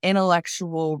kind of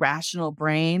intellectual, rational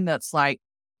brain that's like,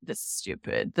 this is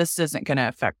stupid. This isn't going to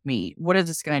affect me. What is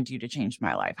this going to do to change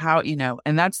my life? How,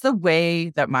 and that's the way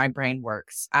that my brain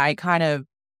works. I kind of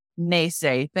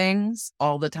naysay things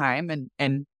all the time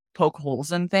and poke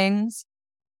holes in things.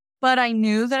 But I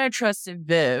knew that I trusted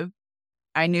Viv.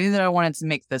 I knew that I wanted to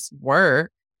make this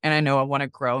work, and I know I want to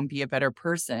grow and be a better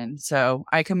person. So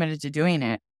I committed to doing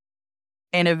it.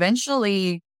 And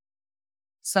eventually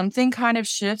something kind of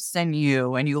shifts in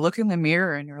you, and you look in the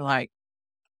mirror and you're like,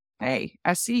 hey,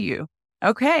 I see you.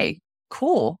 Okay,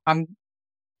 cool.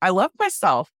 I love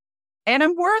myself and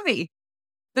I'm worthy.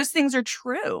 Those things are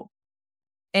true.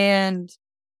 And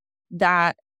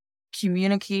that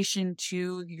communication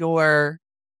to your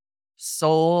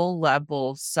soul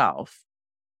level self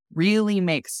really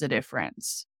makes a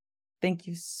difference. Thank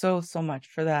you so, so much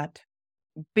for that.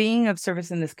 Being of service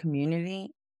in this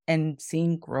community and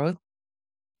seeing growth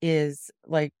is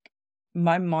like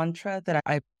my mantra that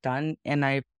I've done, and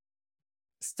I've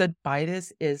stood by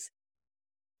this, is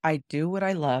I do what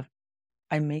I love.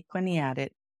 I make money at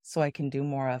it so I can do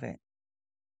more of it.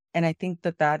 And I think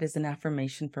that that is an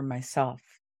affirmation for myself,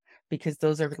 because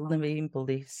those are limiting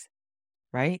beliefs,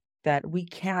 right? That we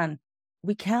can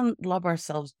love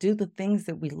ourselves, do the things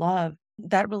that we love.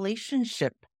 That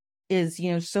relationship is,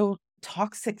 so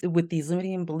toxic with these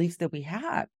limiting beliefs that we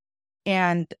have.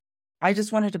 And I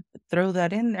just wanted to throw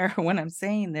that in there when I'm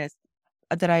saying this,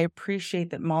 that I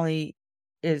appreciate that Molly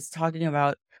is talking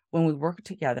about when we work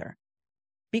together,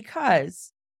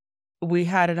 because we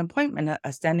had an appointment,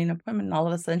 a standing appointment, and all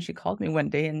of a sudden she called me one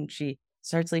day and she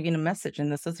starts leaving a message.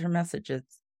 And this is her message.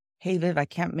 It's, hey, Viv, I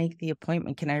can't make the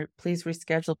appointment. Can I please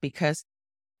reschedule? Because,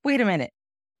 wait a minute,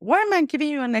 why am I giving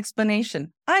you an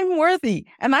explanation? I'm worthy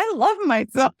and I love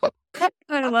myself.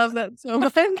 I love that so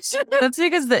much. That's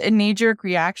because the knee-jerk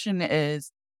reaction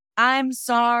is, I'm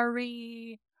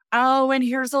sorry. Oh, and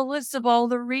here's a list of all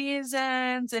the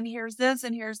reasons, and here's this,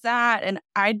 and here's that. And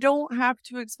I don't have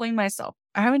to explain myself.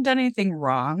 I haven't done anything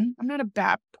wrong. I'm not a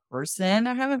bad person.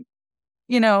 I haven't,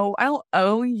 I don't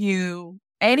owe you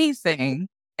anything.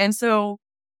 And so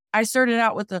I started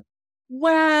out with the,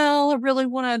 well, I really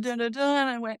want to, and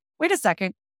I went, wait a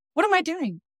second. What am I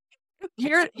doing?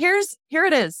 Here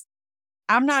it is.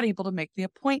 I'm not able to make the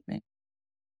appointment.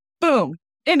 Boom.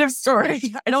 End of story.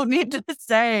 I don't need to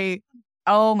say,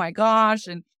 oh my gosh.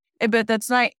 But that's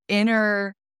my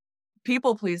inner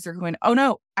people pleaser going, oh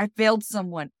no, I failed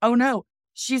someone. Oh no,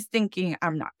 she's thinking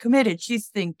I'm not committed. She's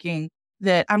thinking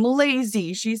that I'm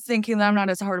lazy. She's thinking that I'm not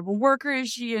as hard of a worker as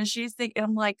she is. She's thinking,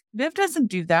 I'm like, Viv doesn't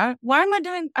do that. Why am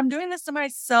I'm doing this to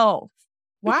myself.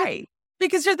 Why?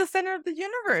 Because you're the center of the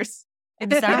universe.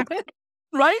 Exactly.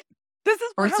 Right? This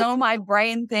is or so my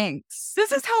brain thinks.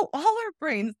 This is how all our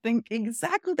brains think,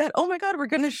 exactly that. Oh my God, we're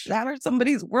going to shatter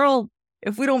somebody's world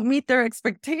if we don't meet their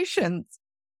expectations.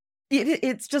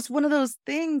 It's just one of those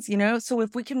things, So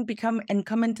if we can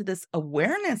come into this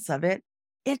awareness of it,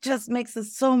 it just makes it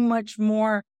so much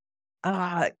more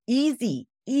easy.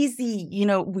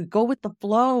 We go with the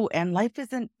flow, and life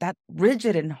isn't that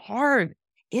rigid and hard.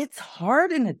 It's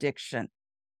hard in addiction.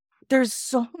 There's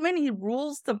so many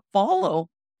rules to follow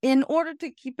in order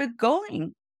to keep it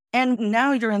going. And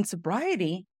now you're in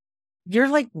sobriety, you're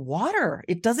like water.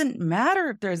 It doesn't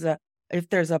matter if there's a if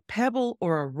there's a pebble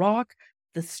or a rock,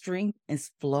 the stream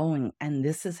is flowing. And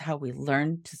this is how we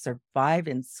learn to survive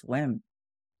and swim.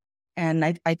 And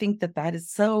I think that is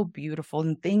so beautiful.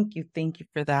 And thank you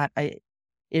for that.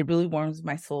 It really warms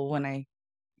my soul when I,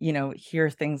 hear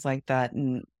things like that.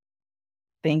 And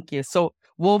thank you. So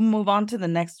we'll move on to the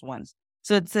next one.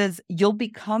 So it says, you'll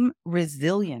become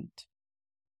resilient.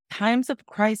 Times of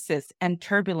crisis and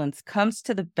turbulence comes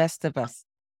to the best of us.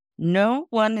 No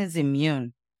one is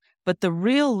immune, but the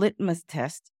real litmus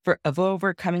test of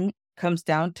overcoming comes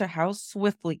down to how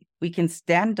swiftly we can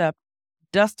stand up,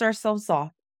 dust ourselves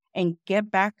off, and get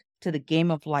back to the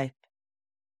game of life.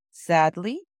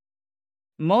 Sadly,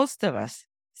 most of us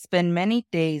spend many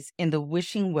days in the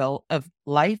wishing well of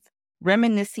life,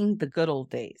 reminiscing the good old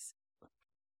days.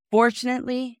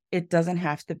 Fortunately, it doesn't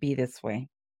have to be this way.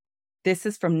 This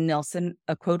is from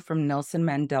a quote from Nelson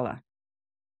Mandela.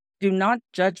 Do not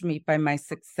judge me by my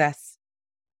success.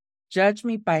 Judge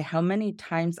me by how many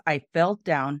times I fell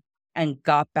down and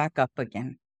got back up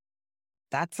again.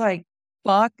 That's like,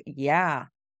 fuck yeah.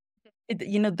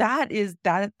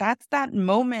 That's that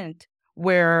moment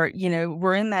where,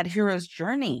 we're in that hero's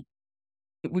journey.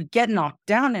 We get knocked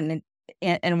down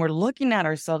and we're looking at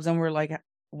ourselves and we're like,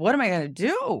 what am I going to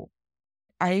do?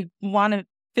 I want to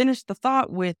finish the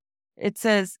thought with, it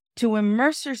says, to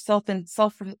immerse yourself in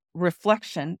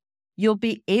self-reflection, you'll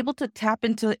be able to tap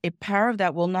into a power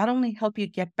that will not only help you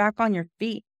get back on your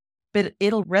feet, but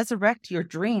it'll resurrect your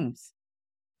dreams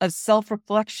of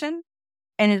self-reflection,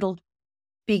 and it'll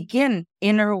begin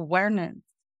inner awareness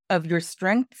of your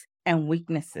strengths and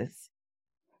weaknesses.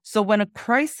 So when a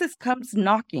crisis comes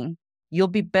knocking, you'll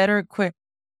be better equipped,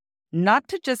 not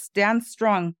to just stand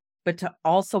strong, but to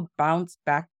also bounce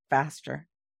back faster.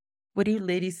 What do you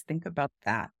ladies think about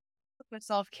that? What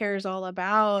self-care is all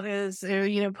about is,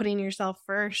 putting yourself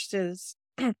first, is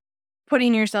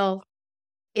putting yourself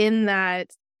in that,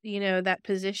 that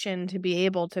position to be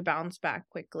able to bounce back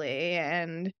quickly.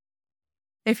 And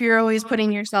if you're always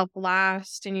putting yourself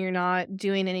last and you're not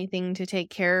doing anything to take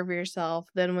care of yourself,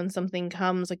 then when something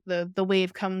comes, like the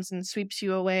wave comes and sweeps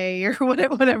you away, or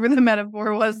whatever the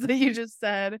metaphor was that you just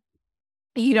said,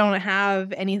 you don't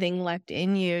have anything left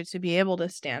in you to be able to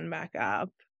stand back up.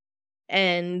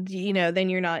 And, then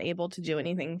you're not able to do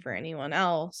anything for anyone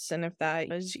else. And if that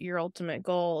is your ultimate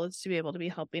goal, is to be able to be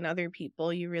helping other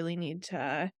people, you really need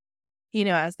to,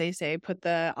 as they say, put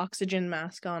the oxygen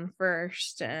mask on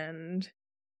first and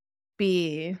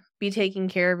be taking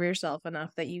care of yourself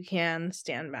enough that you can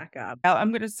stand back up.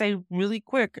 I'm going to say really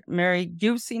quick, Mary,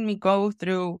 you've seen me go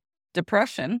through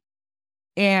depression,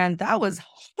 and that was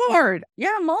hard.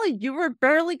 Yeah, Molly, you were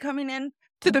barely coming in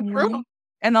to the group,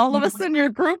 and all of a sudden your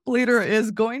group leader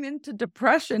is going into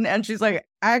depression, and she's like,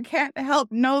 I can't help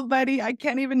nobody. I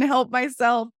can't even help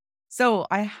myself. So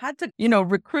I had to,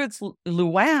 recruit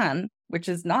Luann, which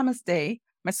is Namaste,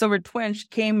 my silver twin. She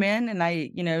came in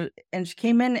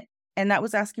and that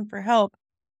was asking for help.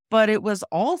 But it was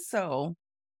also,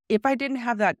 if I didn't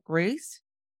have that grace,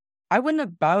 I wouldn't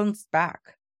have bounced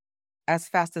back as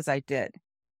fast as I did.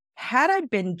 Had I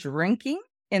been drinking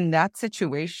in that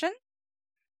situation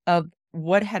of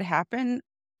what had happened,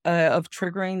 of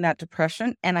triggering that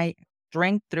depression, and I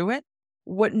drank through it,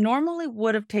 what normally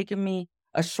would have taken me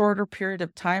a shorter period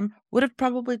of time would have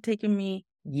probably taken me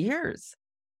years.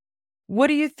 What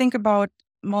do you think about,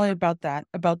 Molly, about that,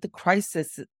 about the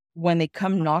crisis when they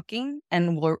come knocking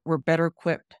and we're better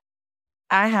equipped?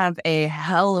 I have a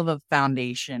hell of a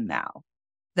foundation now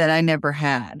that I never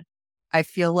had. I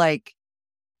feel like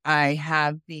I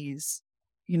have these,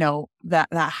 that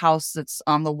house that's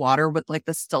on the water with like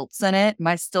the stilts in it.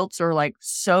 My stilts are like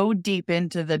so deep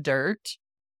into the dirt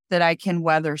that I can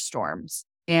weather storms.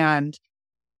 And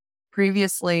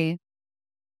previously,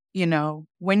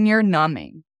 when you're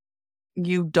numbing,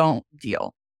 you don't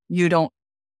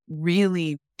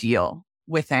really deal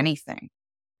with anything.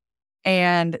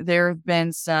 And there have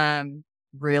been some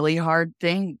really hard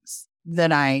things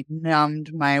that I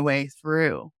numbed my way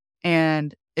through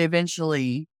and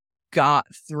eventually got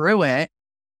through it,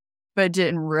 but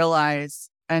didn't realize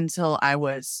until I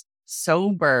was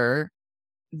sober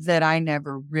that I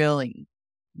never really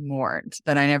mourned,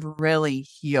 that I never really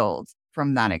healed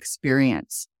from that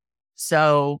experience.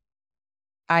 So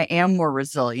I am more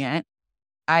resilient.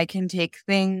 I can take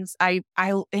things, it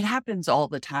happens all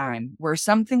the time where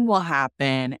something will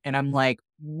happen and I'm like,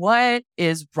 what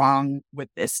is wrong with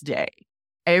this day?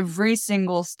 Every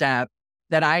single step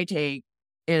that I take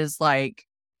is like,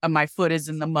 my foot is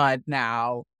in the mud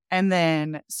now. And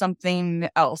then something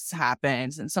else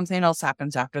happens and something else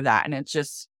happens after that. And it's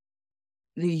just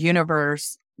the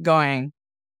universe going,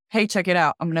 hey, check it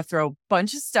out. I'm going to throw a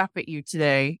bunch of stuff at you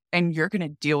today and you're going to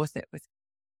deal with it with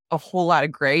a whole lot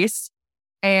of grace.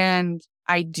 And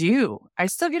I do. I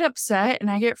still get upset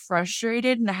and I get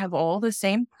frustrated and I have all the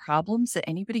same problems that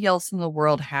anybody else in the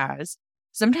world has.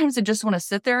 Sometimes I just want to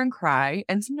sit there and cry.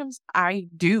 And sometimes I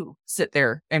do sit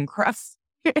there and cry.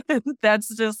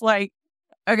 That's just like,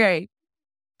 okay,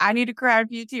 I need to cry a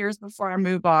few tears before I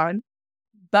move on.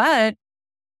 But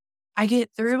I get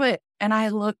through it and I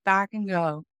look back and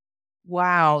go,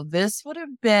 wow, this would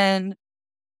have been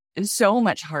so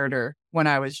much harder when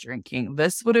I was drinking.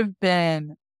 This would have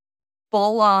been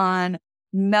full on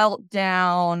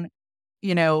meltdown.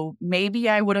 Maybe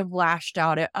I would have lashed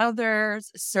out at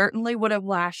others, certainly would have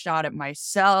lashed out at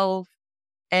myself.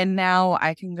 And now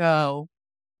I can go,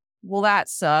 well, that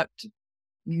sucked.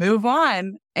 Move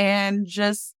on and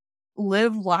just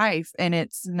live life. And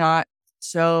it's not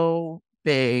so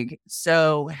big,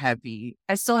 so heavy.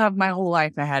 I still have my whole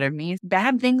life ahead of me.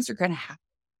 Bad things are going to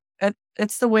happen.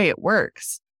 It's the way it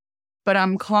works. But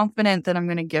I'm confident that I'm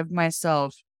going to give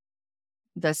myself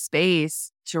the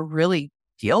space to really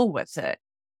deal with it.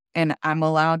 And I'm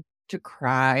allowed to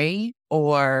cry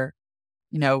or,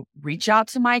 reach out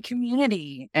to my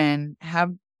community and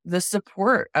have the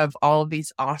support of all of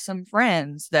these awesome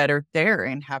friends that are there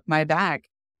and have my back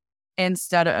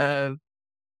instead of,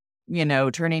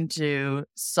 turning to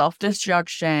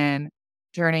self-destruction,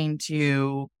 turning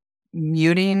to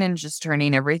muting and just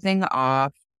turning everything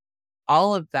off.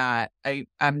 All of that,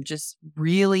 I'm just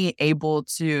really able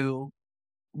to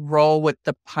roll with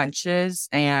the punches.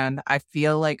 And I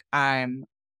feel like I'm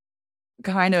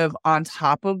kind of on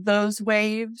top of those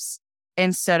waves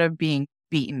instead of being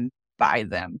beaten by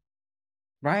them.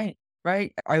 Right.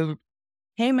 I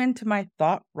came into my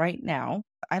thought right now.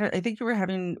 I think you were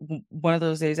having one of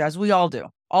those days, as we all do.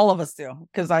 All of us do.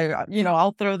 Because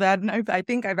I'll throw that. And I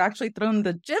think I've actually thrown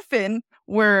the GIF in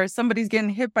where somebody's getting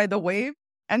hit by the wave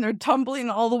and they're tumbling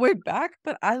all the way back.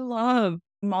 But I love,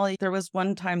 Molly, there was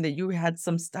one time that you had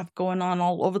some stuff going on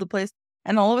all over the place.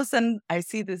 And all of a sudden I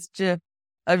see this GIF.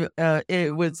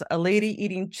 It was a lady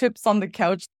eating chips on the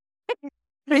couch.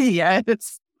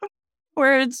 Yes.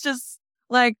 Where it's just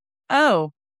like,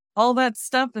 oh, all that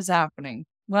stuff is happening.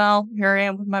 Well, here I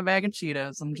am with my bag of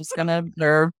Cheetos. I'm just going to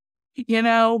observe,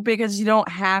 because you don't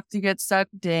have to get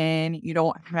sucked in. You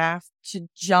don't have to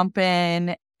jump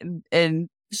in and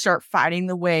start fighting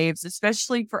the waves,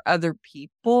 especially for other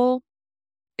people.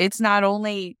 It's not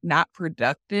only not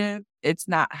productive, it's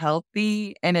not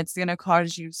healthy, and it's going to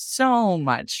cause you so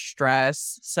much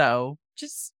stress. So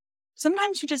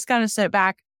sometimes you just got to sit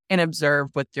back and observe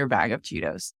with your bag of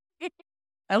Cheetos.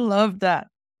 I love that.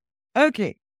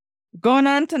 Okay. Going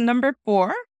on to number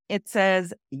 4, it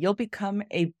says, you'll become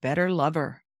a better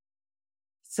lover.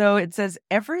 So it says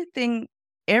every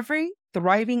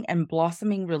thriving and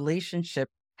blossoming relationship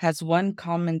has one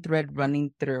common thread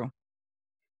running through.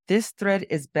 This thread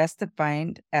is best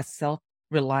defined as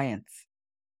self-reliance.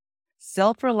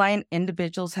 Self-reliant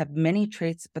individuals have many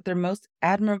traits, but their most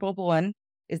admirable one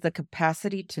is the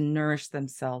capacity to nourish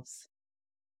themselves.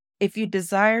 If you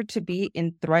desire to be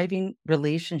in thriving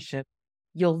relationship,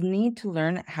 you'll need to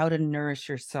learn how to nourish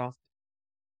yourself.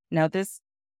 Now, this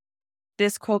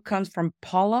quote comes from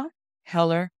Paula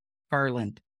Heller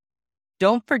Garland.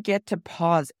 Don't forget to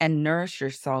pause and nourish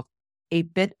yourself a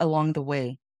bit along the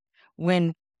way.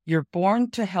 When you're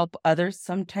born to help others,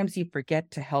 sometimes you forget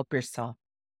to help yourself.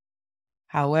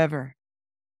 However,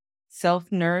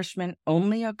 self-nourishment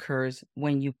only occurs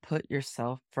when you put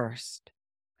yourself first.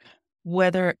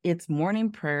 Whether it's morning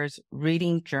prayers,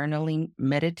 reading, journaling,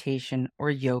 meditation,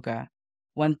 or yoga,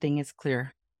 one thing is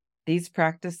clear. These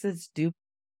practices do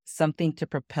something to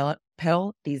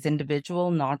propel these individual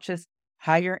notches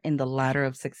higher in the ladder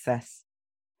of success.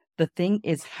 The thing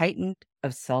is heightened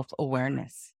of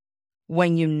self-awareness.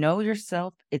 When you know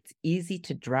yourself, it's easy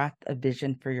to draft a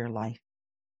vision for your life.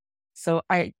 So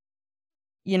I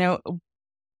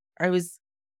was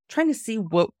trying to see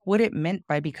what it meant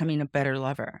by becoming a better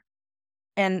lover.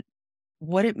 And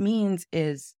what it means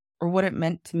is, or what it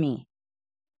meant to me,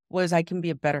 was I can be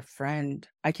a better friend.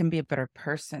 I can be a better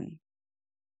person.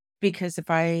 Because if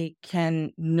I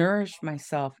can nourish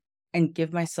myself and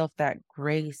give myself that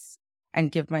grace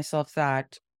and give myself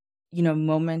that,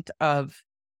 moment of,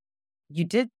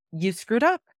 you screwed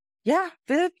up. Yeah,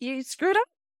 Viv, you screwed up.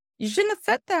 You shouldn't have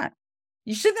said that.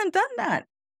 You shouldn't have done that.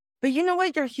 But you know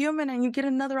what? You're human and you get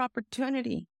another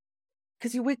opportunity.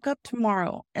 Because you wake up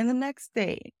tomorrow and the next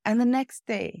day and the next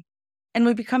day. And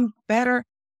we become better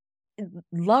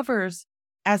lovers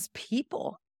as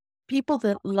people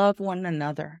that love one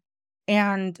another.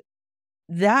 And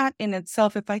that in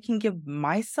itself, if I can give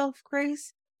myself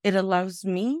grace, it allows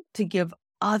me to give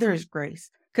others grace.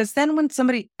 Because then when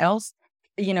somebody else,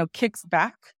 kicks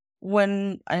back,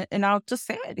 and I'll just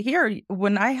say it here,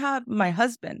 when I have my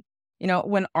husband,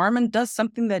 when Armin does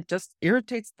something that just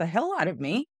irritates the hell out of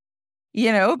me,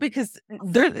 because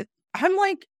I'm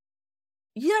like,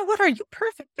 what, are you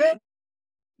perfect, babe?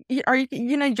 Are you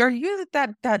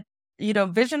that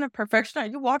vision of perfection? Are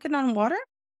you walking on water?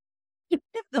 You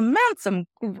give the man some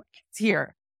grace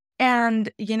here.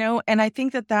 And, and I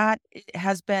think that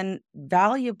has been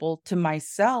valuable to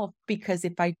myself, because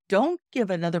if I don't give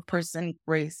another person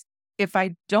grace, if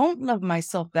I don't love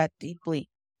myself that deeply,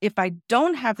 if I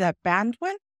don't have that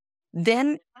bandwidth,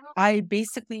 then I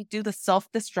basically do the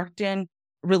self-destructing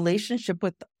relationship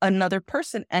with another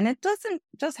person. And it doesn't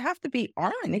just have to be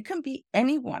Armin. It can be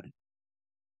anyone.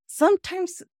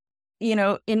 Sometimes,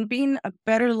 in being a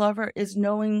better lover is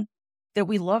knowing that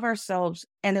we love ourselves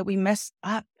and that we mess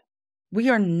up. We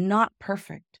are not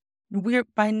perfect. We're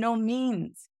by no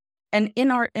means. And in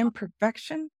our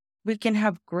imperfection, we can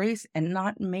have grace and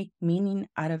not make meaning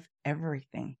out of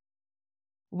everything.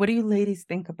 What do you ladies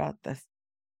think about this?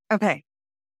 Okay.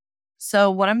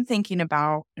 So what I'm thinking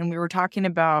about, and we were talking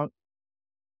about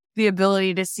the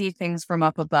ability to see things from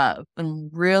up above and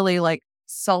really like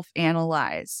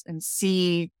self-analyze and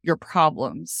see your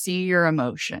problems, see your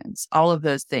emotions, all of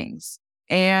those things.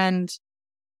 And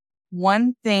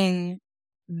one thing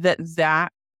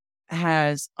that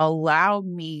has allowed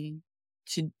me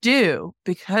to do,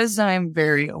 because I'm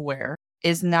very aware,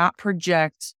 is not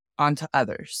project onto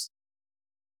others.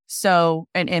 So,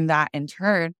 and that in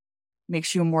turn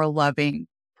makes you a more loving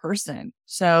person.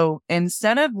 So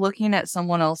instead of looking at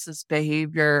someone else's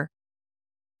behavior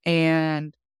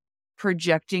and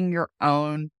projecting your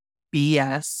own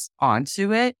BS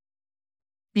onto it,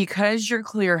 because you're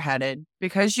clear-headed,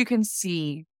 because you can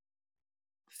see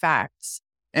facts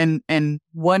and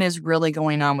what is really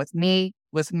going on with me,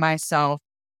 with myself,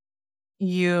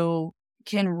 you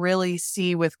can really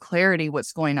see with clarity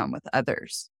what's going on with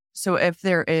others. So if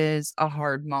there is a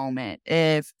hard moment,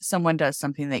 if someone does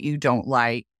something that you don't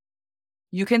like,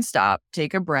 you can stop,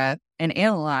 take a breath, and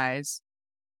analyze,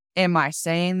 am I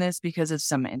saying this because of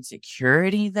some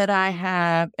insecurity that I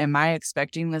have? Am I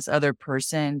expecting this other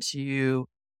person to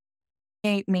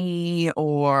hate me?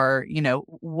 Or,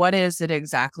 what is it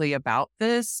exactly about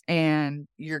this? And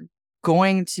you're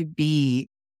going to be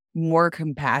more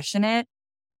compassionate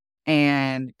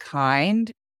and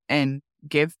kind and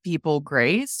give people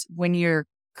grace when you're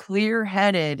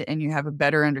clear-headed and you have a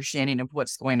better understanding of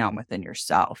what's going on within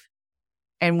yourself.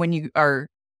 And when you are,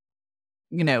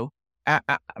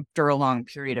 after a long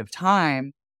period of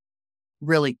time,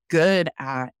 really good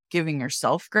at giving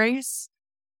yourself grace,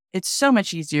 it's so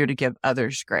much easier to give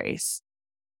others grace.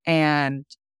 And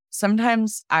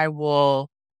sometimes I will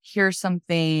hear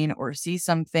something or see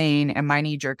something and my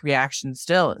knee-jerk reaction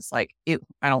still is like, ew,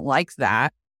 I don't like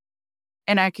that.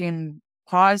 And I can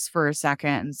pause for a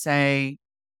second and say,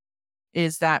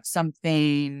 is that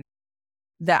something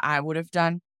that I would have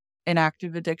done in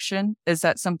active addiction? Is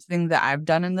that something that I've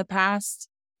done in the past?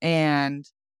 And,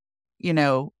 you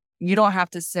don't have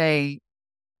to say,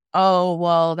 oh,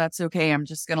 well, that's okay, I'm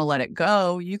just going to let it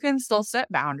go. You can still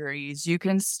set boundaries. You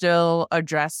can still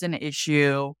address an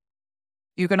issue.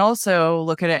 You can also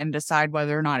look at it and decide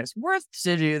whether or not it's worth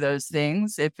to do those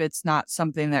things if it's not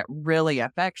something that really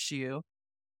affects you,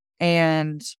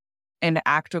 and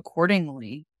act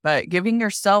accordingly. But giving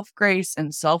yourself grace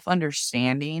and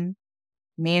self-understanding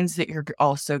means that you're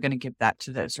also going to give that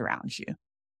to those around you.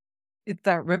 It's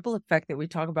that ripple effect that we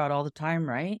talk about all the time,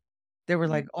 right? They were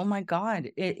like, oh my God.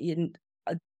 The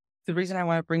reason I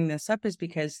want to bring this up is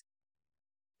because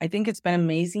I think it's been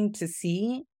amazing to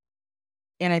see.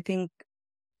 And I think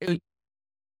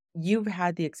you've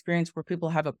had the experience where people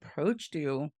have approached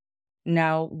you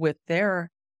now with their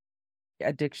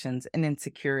addictions and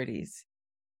insecurities.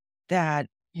 That,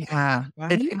 Yeah,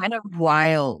 right? it's kind of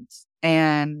wild.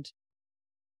 And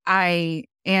I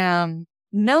am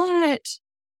not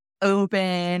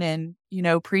open and,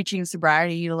 preaching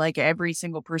sobriety to like every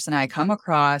single person I come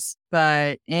across,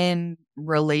 but in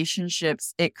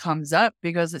relationships, it comes up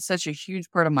because it's such a huge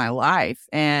part of my life.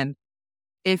 And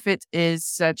if it is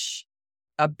such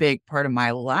a big part of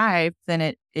my life, then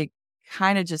it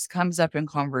kind of just comes up in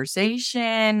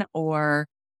conversation, or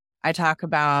I talk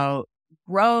about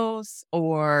growth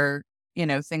or,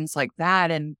 things like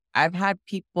that. And I've had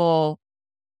people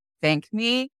thank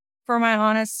me for my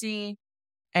honesty.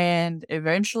 And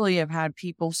eventually I've had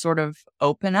people sort of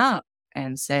open up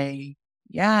and say,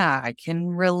 yeah, I can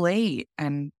relate.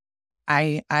 And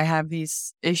I have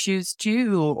these issues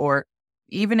too. Or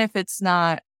even if it's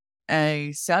not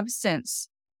a substance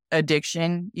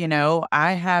addiction. You know,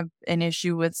 I have an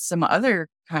issue with some other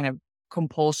kind of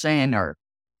compulsion or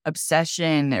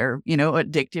obsession or, you know,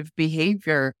 addictive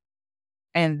behavior.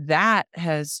 And that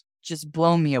has just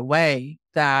blown me away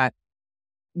that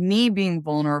me being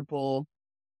vulnerable,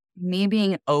 me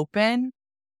being open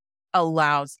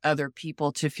allows other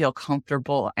people to feel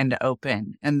comfortable and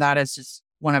open. And that is just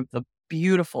one of the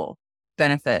beautiful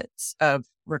benefits of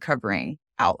recovering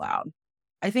out loud.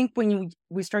 I think when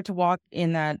we start to walk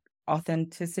in that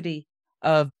authenticity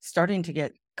of starting to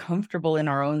get comfortable in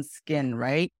our own skin,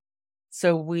 right?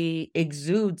 So we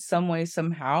exude some way,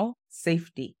 somehow,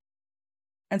 safety.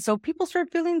 And so people start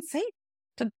feeling safe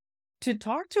to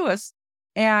talk to us.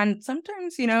 And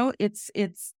sometimes, you know, it's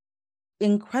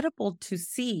incredible to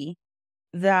see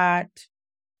that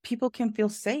people can feel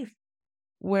safe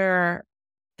where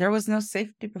there was no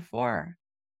safety before.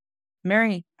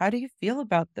 Mary, how do you feel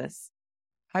about this?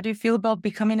 How do you feel about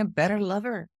becoming a better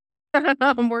lover?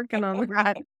 I'm working on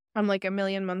that. I'm like a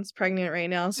million months pregnant right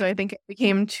now, so I think I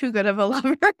became too good of a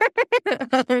lover.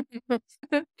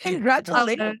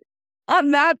 Congratulations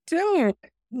on that too.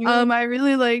 I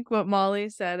really like what Molly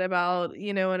said about,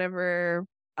 you know, whenever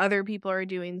other people are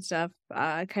doing stuff,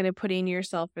 kind of putting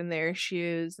yourself in their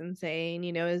shoes and saying,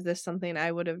 you know, is this something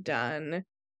I would have done?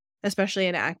 Especially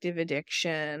in active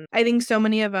addiction. I think so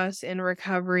many of us in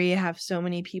recovery have so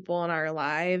many people in our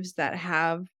lives that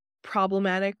have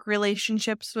problematic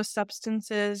relationships with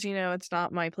substances. You know, it's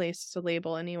not my place to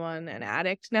label anyone an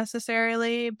addict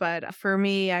necessarily, but for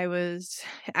me, I was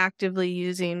actively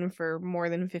using for more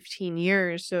than 15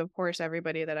 years. So, of course,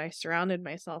 everybody that I surrounded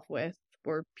myself with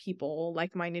were people,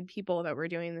 like-minded people that were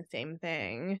doing the same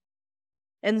thing.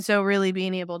 And so really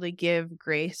being able to give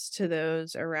grace to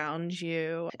those around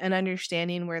you and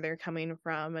understanding where they're coming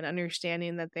from and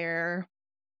understanding that they're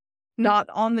not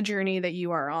on the journey that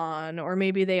you are on, or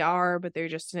maybe they are, but they're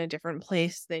just in a different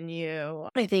place than you,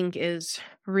 I think is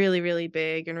really, really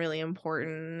big and really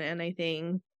important. And I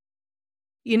think,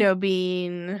 you know,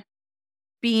 being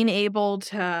able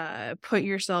to put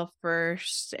yourself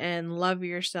first and love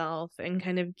yourself and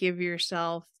kind of give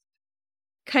yourself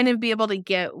kind of be able to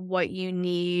get what you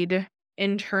need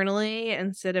internally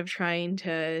instead of trying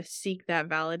to seek that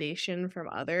validation from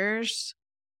others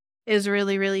is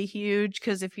really, really huge.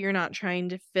 Because if you're not trying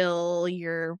to fill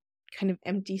your kind of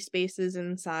empty spaces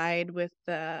inside with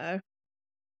the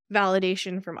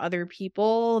validation from other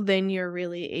people, then you're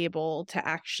really able to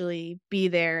actually be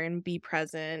there and be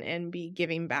present and be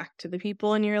giving back to the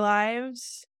people in your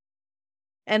lives.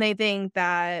 And I think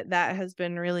that that has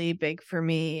been really big for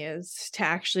me, is to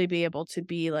actually be able to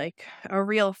be like a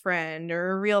real friend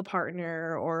or a real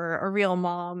partner or a real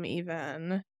mom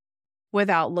even,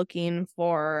 without looking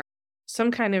for some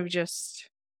kind of just,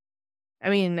 I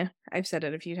mean, I've said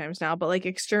it a few times now, but like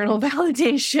external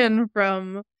validation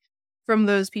from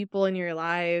those people in your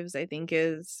lives, I think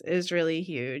is really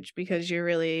huge, because you're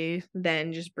really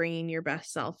then just bringing your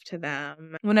best self to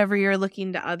them. Whenever you're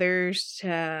looking to others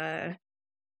to,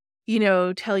 you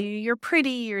know, tell you you're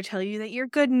pretty or tell you that you're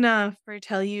good enough or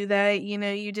tell you that, you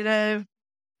know, you did a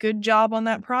good job on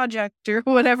that project or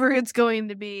whatever it's going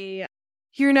to be,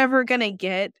 you're never going to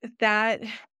get that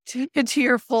to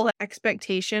your full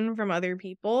expectation from other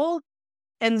people.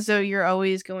 And so you're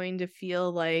always going to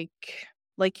feel like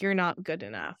you're not good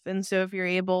enough. And so if you're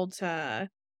able to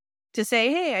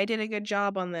say, hey, I did a good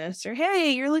job on this, or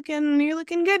hey, you're looking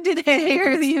good today,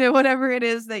 or, you know, whatever it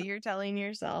is that you're telling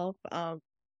yourself,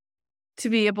 to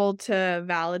be able to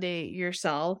validate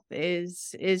yourself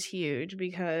is huge,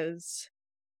 because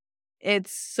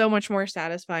it's so much more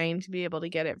satisfying to be able to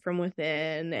get it from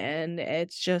within, and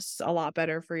it's just a lot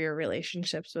better for your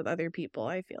relationships with other people,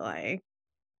 I feel like.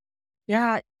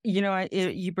 Yeah, you know,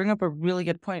 you bring up a really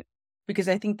good point, because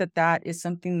I think that is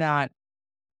something that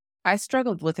I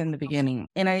struggled with in the beginning,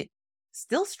 and I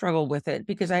still struggle with it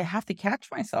because I have to catch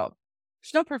myself.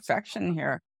 There's no perfection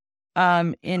here.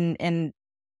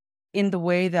 In the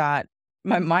way that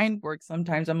my mind works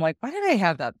sometimes, I'm like, why did I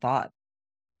have that thought?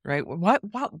 Right? What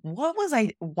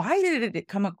was why did it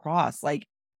come across? Like,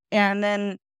 and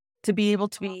then to be able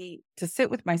to sit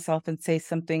with myself and say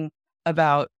something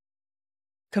about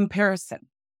comparison,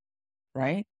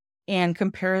 right? And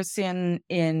comparison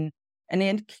and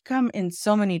it can come in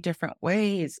so many different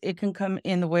ways. It can come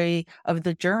in the way of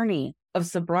the journey of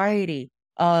sobriety,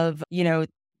 of, you know,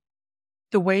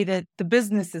 the way that the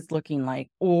business is looking like,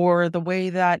 or the way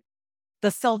that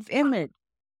the self-image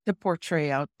to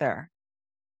portray out there.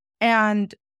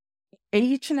 And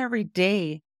each and every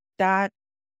day, that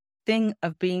thing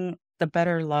of being the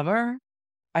better lover,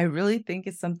 I really think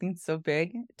is something so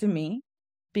big to me,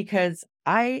 because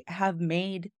I have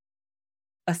made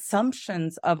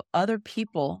assumptions of other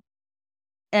people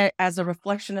as a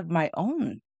reflection of my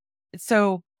own.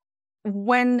 So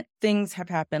when things have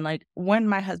happened, like when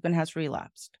my husband has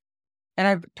relapsed, and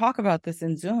I talk about this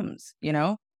in Zooms,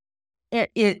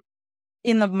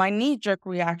 my knee-jerk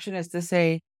reaction is to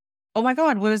say, oh my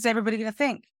God, what is everybody going to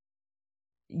think?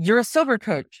 You're a sober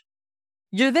coach.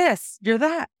 You're this, you're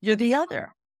that, you're the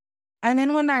other. And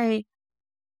then when I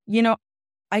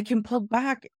can pull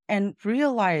back and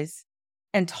realize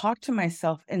and talk to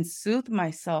myself and soothe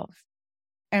myself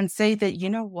and say that, you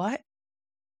know what?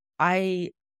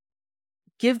 I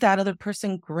give that other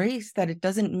person grace, that it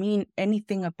doesn't mean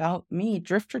anything about me.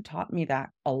 Drifter taught me that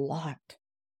a lot.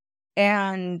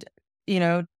 And,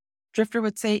 Drifter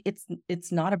would say,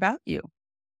 it's not about you.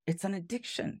 It's an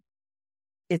addiction.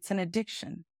 It's an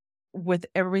addiction. With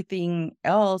everything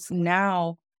else,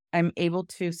 now I'm able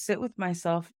to sit with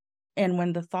myself. And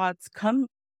when the thoughts come,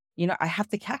 I have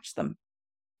to catch them.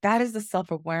 That is the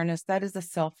self-awareness. That is the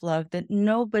self-love, that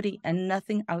nobody and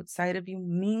nothing outside of you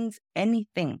means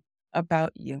anything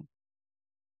about you.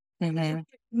 Mhm.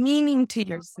 Meaning to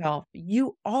yourself.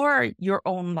 You are your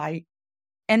own light.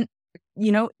 And,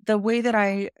 the way that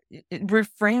I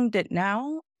reframed it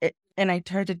now, and I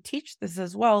try to teach this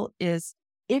as well, is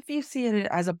if you see it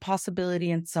as a possibility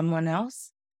in someone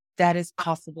else, that is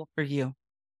possible for you.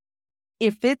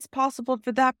 If it's possible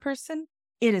for that person,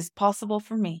 it is possible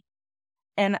for me.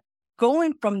 And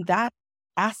going from that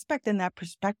aspect and that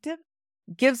perspective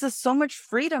gives us so much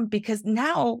freedom, because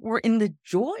now we're in the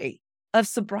joy of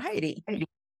sobriety,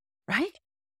 right?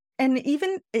 And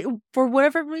even for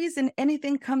whatever reason,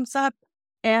 anything comes up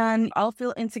and I'll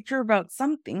feel insecure about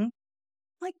something,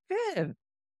 like, Viv,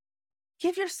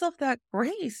 give yourself that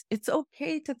grace. It's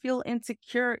okay to feel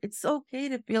insecure. It's okay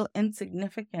to feel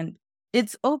insignificant.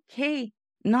 It's okay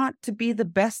not to be the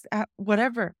best at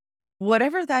whatever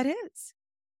that is.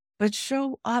 But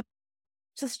show up.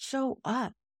 Just show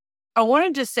up. I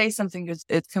wanted to say something because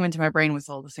it's come into my brain with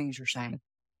all the things you're saying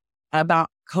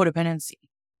about codependency.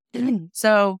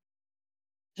 So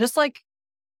just like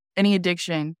any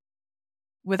addiction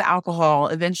with alcohol,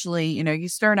 eventually, you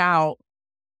start out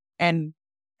and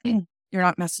you're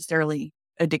not necessarily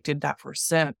addicted that first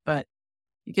sip, but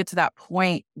you get to that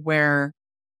point where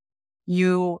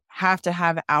you have to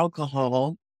have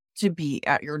alcohol to be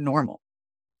at your normal.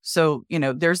 So,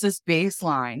 there's this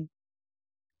baseline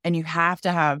and you have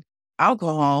to have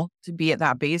alcohol to be at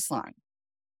that baseline.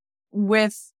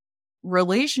 With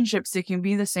relationships, it can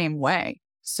be the same way.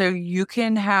 So you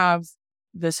can have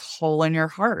this hole in your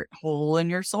heart, hole in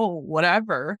your soul,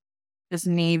 whatever, this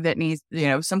need that needs,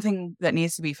 something that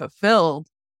needs to be fulfilled.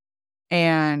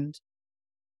 And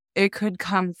it could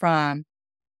come from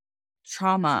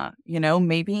trauma,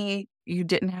 maybe you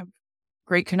didn't have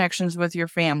great connections with your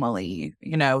family.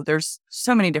 There's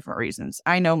so many different reasons.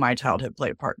 I know my childhood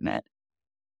played a part in it.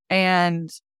 And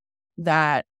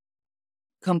that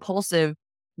compulsive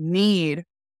need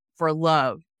for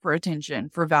love, for attention,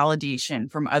 for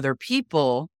validation from other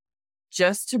people,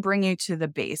 just to bring you to the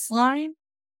baseline,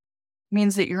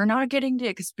 means that you're not getting to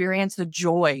experience the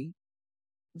joy,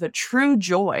 the true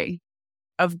joy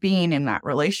of being in that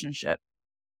relationship.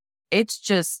 It's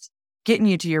just getting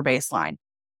you to your baseline.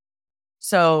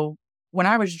 So when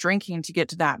I was drinking to get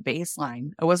to that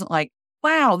baseline, I wasn't like,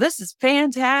 wow, this is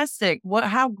fantastic.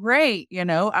 How great.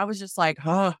 I was just like,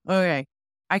 oh, okay,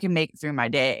 I can make it through my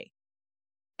day.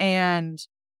 And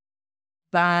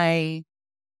by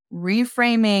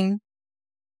reframing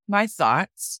my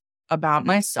thoughts about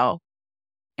myself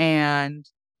and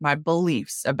my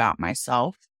beliefs about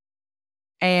myself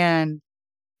and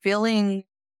filling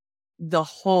the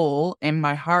hole in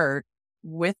my heart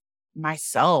with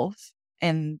myself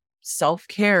and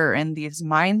self-care and these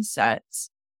mindsets,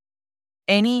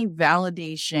 any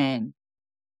validation,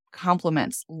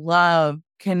 compliments, love,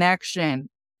 connection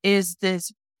is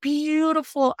this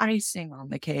beautiful icing on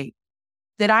the cake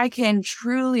that I can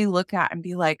truly look at and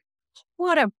be like,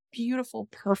 what a beautiful,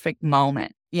 perfect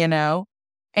moment, and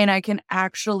I can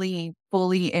actually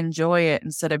fully enjoy it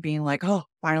instead of being like, oh,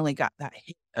 finally got that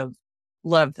hit of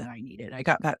love that I needed. I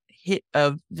got that hit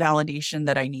of validation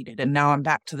that I needed. And now I'm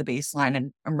back to the baseline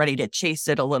and I'm ready to chase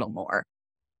it a little more.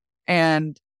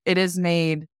 And it has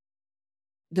made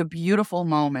the beautiful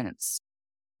moments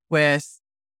with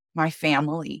my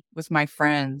family, with my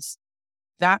friends,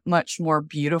 that much more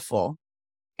beautiful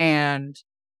and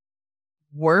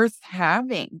worth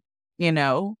having.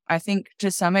 I think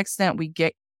to some extent we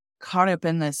get caught up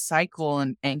in this cycle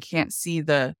and can't see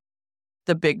the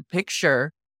big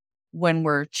picture when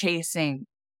we're chasing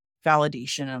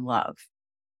validation and love.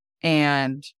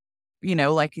 And,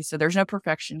 like you said, there's no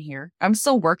perfection here. I'm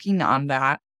still working on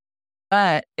that.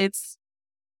 But it's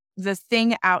the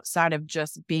thing outside of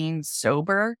just being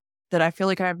sober that I feel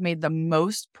like I've made the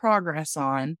most progress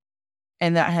on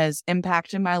and that has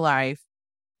impacted my life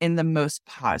in the most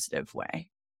positive way.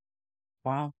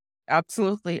 Wow.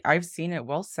 Absolutely. I've seen it.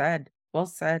 Well said. Well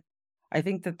said. I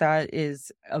think that that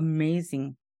is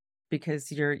amazing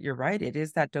because you're right. It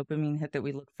is that dopamine hit that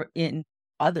we look for in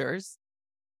others,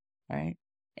 right?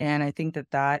 And I think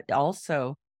that that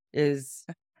also is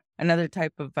another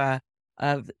type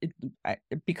of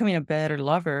becoming a better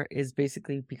lover is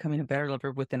basically becoming a better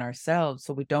lover within ourselves,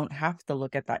 so we don't have to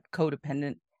look at that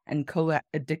codependent and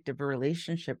co-addictive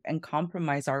relationship and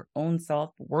compromise our own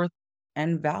self-worth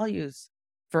and values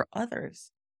for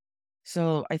others.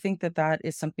 So I think that that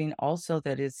is something also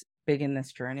that is big in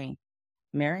this journey.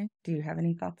 Mary, do you have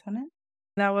any thoughts on it?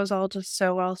 That was all just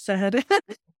so well said.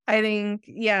 I think,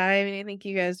 yeah, I mean, I think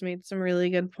you guys made some really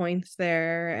good points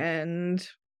there. And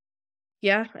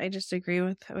yeah, I just agree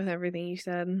with everything you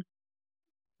said.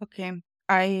 Okay.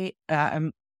 I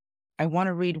want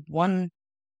to read one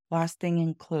last thing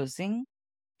in closing,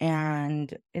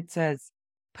 and it says,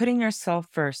 putting yourself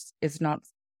first is not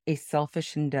a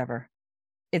selfish endeavor.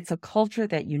 It's a culture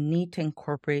that you need to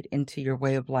incorporate into your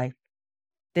way of life.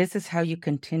 This is how you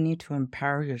continue to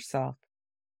empower yourself.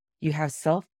 You have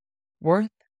self-worth,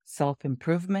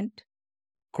 self-improvement,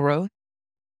 growth,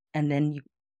 and then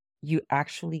you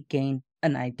actually gain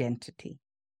an identity,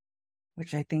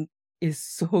 which I think is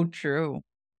so true.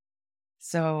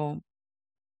 So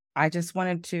I just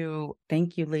wanted to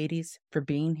thank you, ladies, for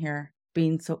being here,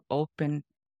 being so open,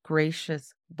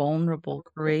 gracious, vulnerable,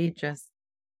 courageous,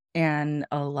 and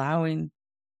allowing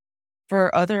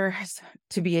for others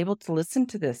to be able to listen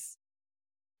to this.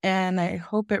 And I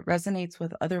hope it resonates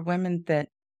with other women that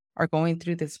are going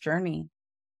through this journey,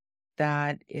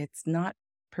 that it's not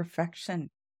perfection.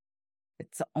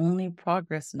 It's only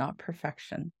progress, not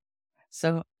perfection.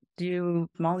 So,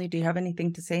 Molly, do you have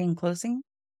anything to say in closing?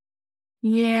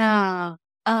 Yeah.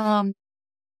 Can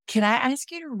I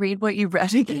ask you to read what you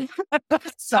read again?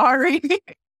 Sorry.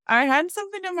 I had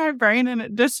something in my brain and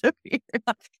it disappeared.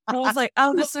 I was like,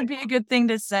 oh, this would be a good thing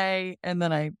to say. And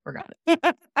then I forgot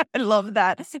it. I love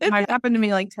that. It might happen to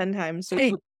me like 10 times.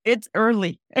 Hey, it's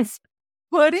early.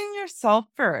 Putting yourself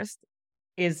first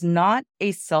is not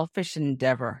a selfish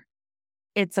endeavor.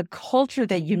 It's a culture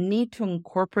that you need to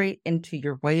incorporate into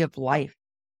your way of life.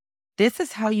 This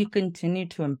is how you continue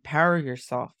to empower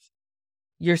yourself,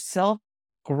 your self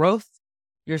growth,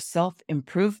 your self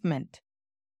improvement,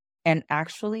 and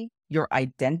actually your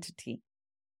identity.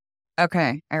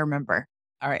 Okay, I remember.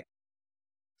 All right.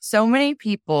 So many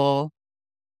people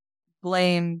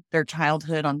blame their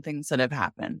childhood on things that have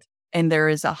happened. And there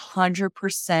is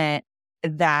 100%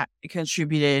 that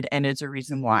contributed and is a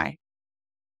reason why.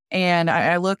 And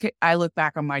I look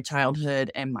back on my childhood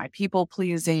and my people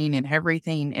pleasing and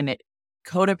everything, and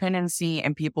codependency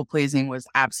and people pleasing was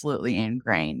absolutely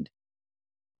ingrained.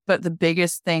 But the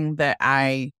biggest thing that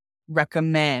I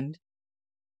recommend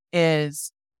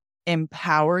is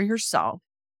empower yourself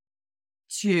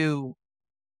to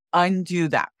undo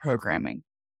that programming.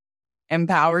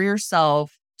 Empower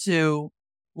yourself to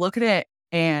look at it,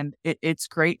 and it's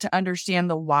great to understand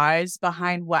the whys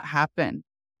behind what happened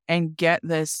and get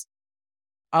this,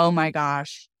 oh my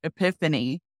gosh,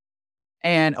 epiphany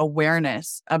and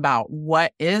awareness about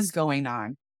what is going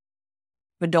on.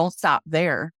 But don't stop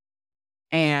there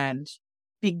and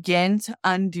begin to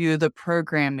undo the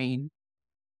programming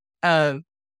of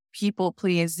people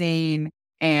pleasing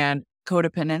and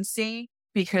codependency,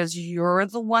 because you're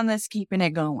the one that's keeping it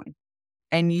going.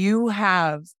 And you're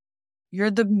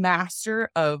the master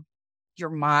of your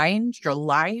mind, your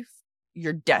life,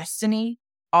 your destiny,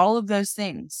 all of those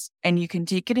things. And you can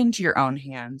take it into your own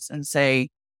hands and say,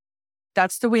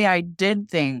 that's the way I did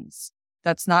things.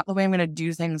 That's not the way I'm going to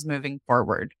do things moving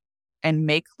forward. And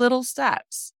make little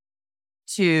steps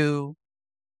to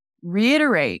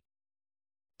reiterate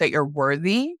that you're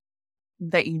worthy,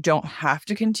 that you don't have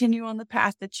to continue on the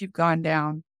path that you've gone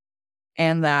down,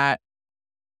 and that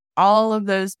all of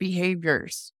those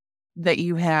behaviors that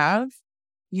you have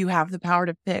the power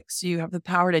to fix. You have the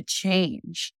power to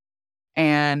change.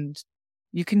 And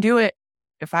you can do it.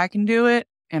 If I can do it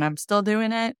and I'm still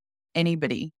doing it,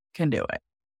 anybody can do it.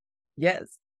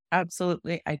 Yes,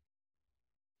 absolutely.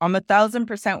 I'm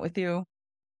 1,000% with you.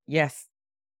 Yes,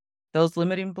 those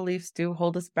limiting beliefs do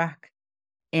hold us back.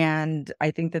 And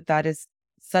I think that that is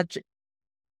such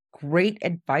great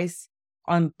advice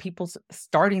on people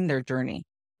starting their journey.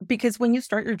 Because when you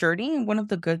start your journey, one of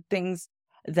the good things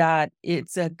that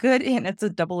it's a good and it's a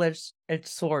double-edged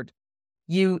sword.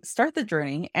 You start the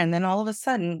journey and then all of a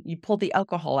sudden you pull the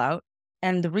alcohol out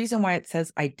And the reason why it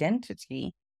says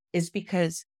identity is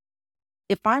because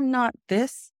if I'm not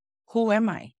this, who am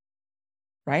I?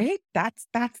 Right? That's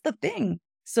the thing.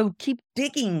 So keep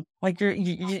digging. Like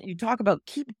you talk about,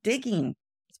 keep digging.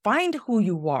 Find who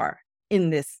you are in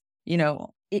this,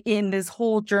 in this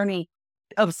whole journey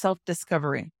of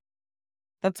self-discovery.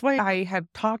 That's why I have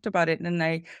talked about it, and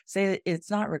I say that it's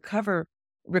not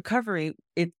recovery,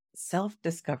 it's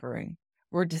self-discovery.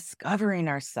 We're discovering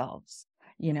ourselves,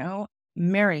 you know?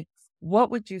 Mary, what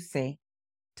would you say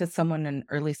to someone in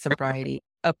early sobriety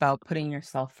about putting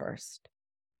yourself first?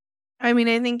 I mean,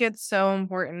 I think it's so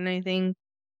important. I think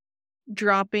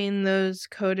dropping those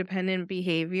codependent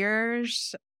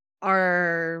behaviors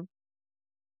are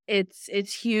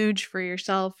it's huge for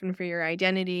yourself and for your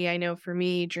identity. I know for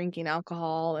me, drinking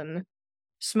alcohol and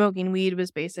smoking weed was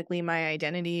basically my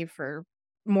identity for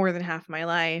more than half my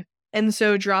life. And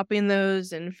so dropping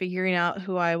those and figuring out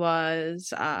who I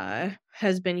was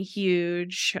has been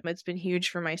huge. It's been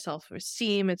huge for my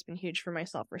self-esteem. It's been huge for my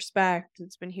self-respect.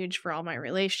 It's been huge for all my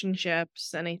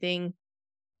relationships. And I think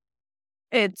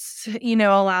it's,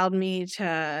 allowed me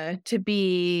to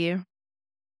be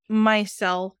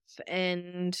myself,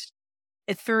 and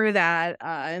through that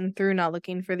and through not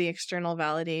looking for the external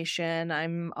validation,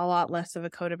 I'm a lot less of a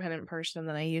codependent person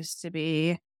than I used to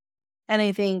be. And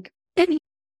I think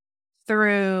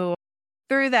through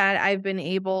that, I've been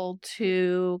able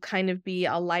to kind of be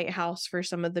a lighthouse for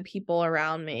some of the people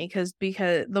around me, because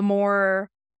the more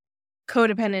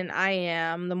codependent I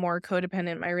am, the more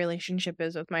codependent my relationship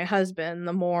is with my husband,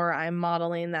 the more I'm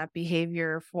modeling that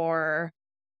behavior for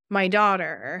my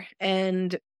daughter.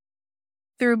 And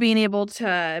through being able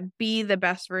to be the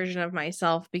best version of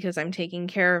myself because I'm taking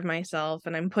care of myself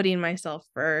and I'm putting myself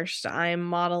first, I'm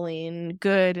modeling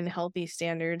good and healthy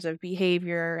standards of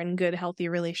behavior and good, healthy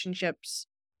relationships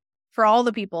for all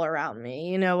the people around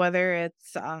me, whether it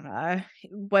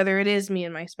is me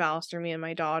and my spouse or me and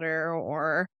my daughter,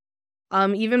 or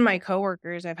even my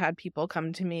coworkers. I've had people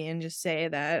come to me and just say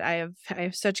that I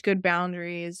have such good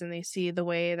boundaries, and they see the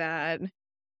way that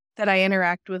I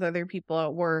interact with other people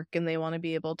at work, and they want to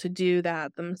be able to do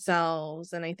that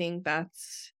themselves. And I think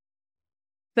that's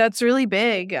really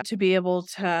big, to be able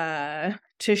to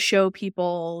show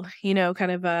people,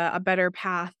 kind of a better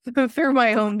path through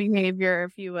my own behavior,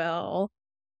 if you will.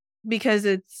 Because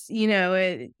it's, you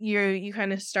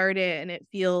kind of start it and it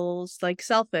feels like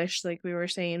selfish, like we were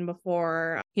saying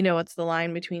before. What's the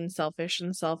line between selfish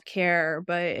and self-care?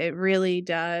 But it really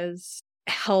does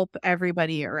help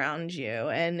everybody around you,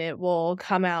 and it will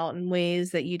come out in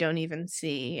ways that you don't even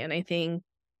see. And I think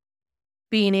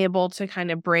being able to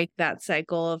kind of break that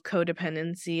cycle of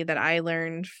codependency that I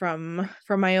learned from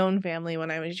my own family when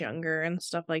I was younger and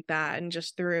stuff like that, and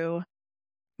just through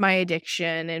my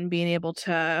addiction, and being able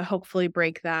to hopefully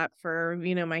break that for,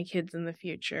 my kids in the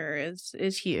future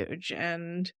is huge.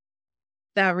 And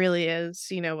that really is,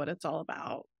 what it's all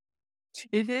about.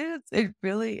 It is. It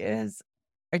really is.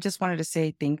 I just wanted to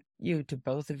say thank you to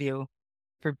both of you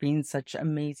for being such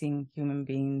amazing human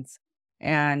beings.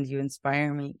 And you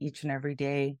inspire me each and every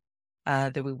day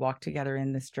that we walk together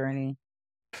in this journey.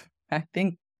 I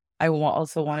think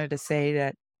also wanted to say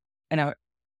that, and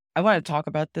I want to talk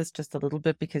about this just a little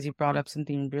bit because you brought up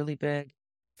something really big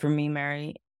for me,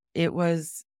 Mary. It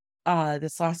was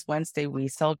this last Wednesday, we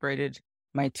celebrated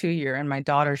my 2-year, and my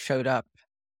daughter showed up.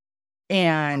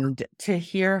 And to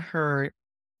hear her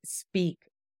speak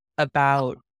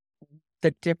about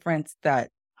the difference that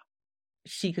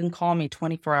she can call me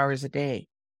 24 hours a day.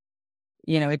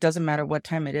 It doesn't matter what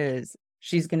time it is.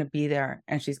 She's going to be there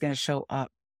and she's going to show up.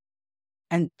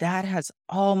 And that has,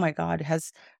 oh my God,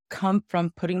 has come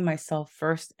from putting myself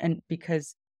first. And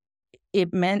because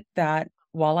it meant that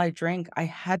while I drank, I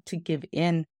had to give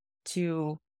in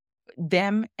to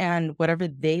them and whatever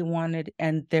they wanted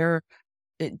and their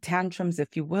tantrums,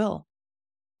 if you will.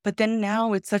 But then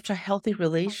now it's such a healthy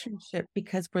relationship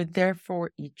because we're there for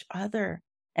each other,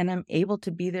 and I'm able to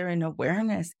be there in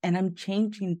awareness, and I'm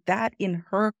changing that in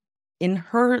her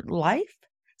life.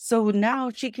 So now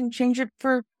she can change it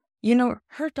for,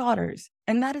 her daughters.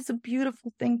 And that is a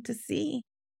beautiful thing to see.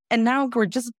 And now we're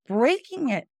just breaking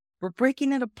it. We're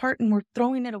breaking it apart and we're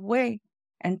throwing it away.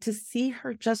 And to see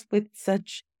her just with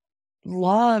such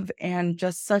love and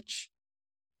just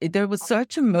there was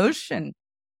such emotion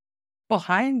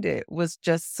behind it, was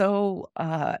just so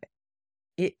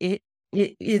it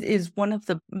is one of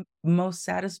the most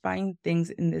satisfying things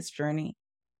in this journey,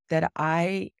 that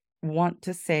I want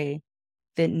to say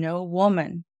that no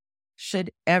woman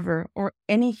should ever, or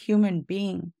any human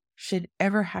being should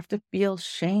ever, have to feel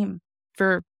shame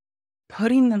for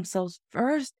putting themselves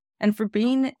first and for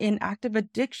being in active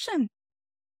addiction.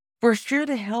 We're here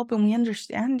to help and we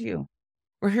understand you.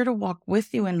 We're here to walk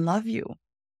with you and love you.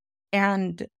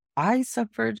 And I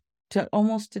suffered to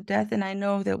almost to death. And I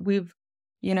know that we've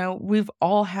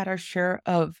all had our share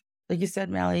of, like you said,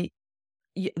 Mally,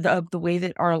 of the way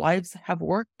that our lives have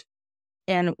worked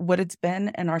and what it's been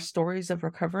and our stories of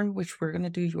recovery, which we're going to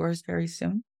do yours very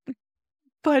soon.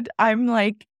 But I'm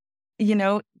like,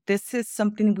 this is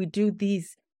something we do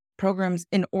these programs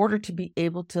in order to be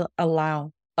able to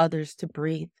allow others to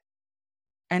breathe.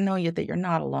 I know that you're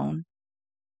not alone.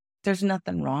 There's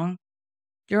nothing wrong.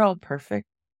 You're all perfect.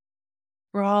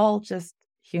 We're all just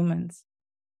humans.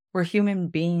 We're human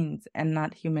beings and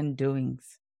not human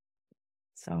doings.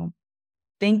 So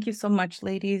thank you so much,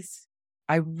 ladies.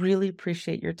 I really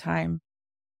appreciate your time.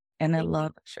 And I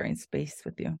love sharing space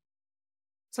with you.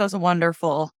 So it was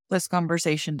wonderful. This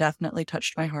conversation definitely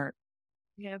touched my heart.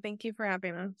 Yeah, thank you for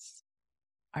having us.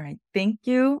 All right. Thank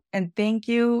you. And thank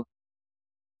you,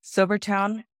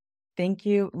 Sobertown. Thank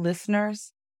you,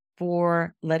 listeners,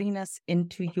 for letting us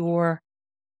into your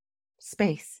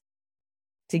space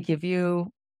to give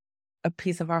you a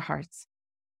piece of our hearts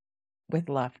with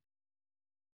love.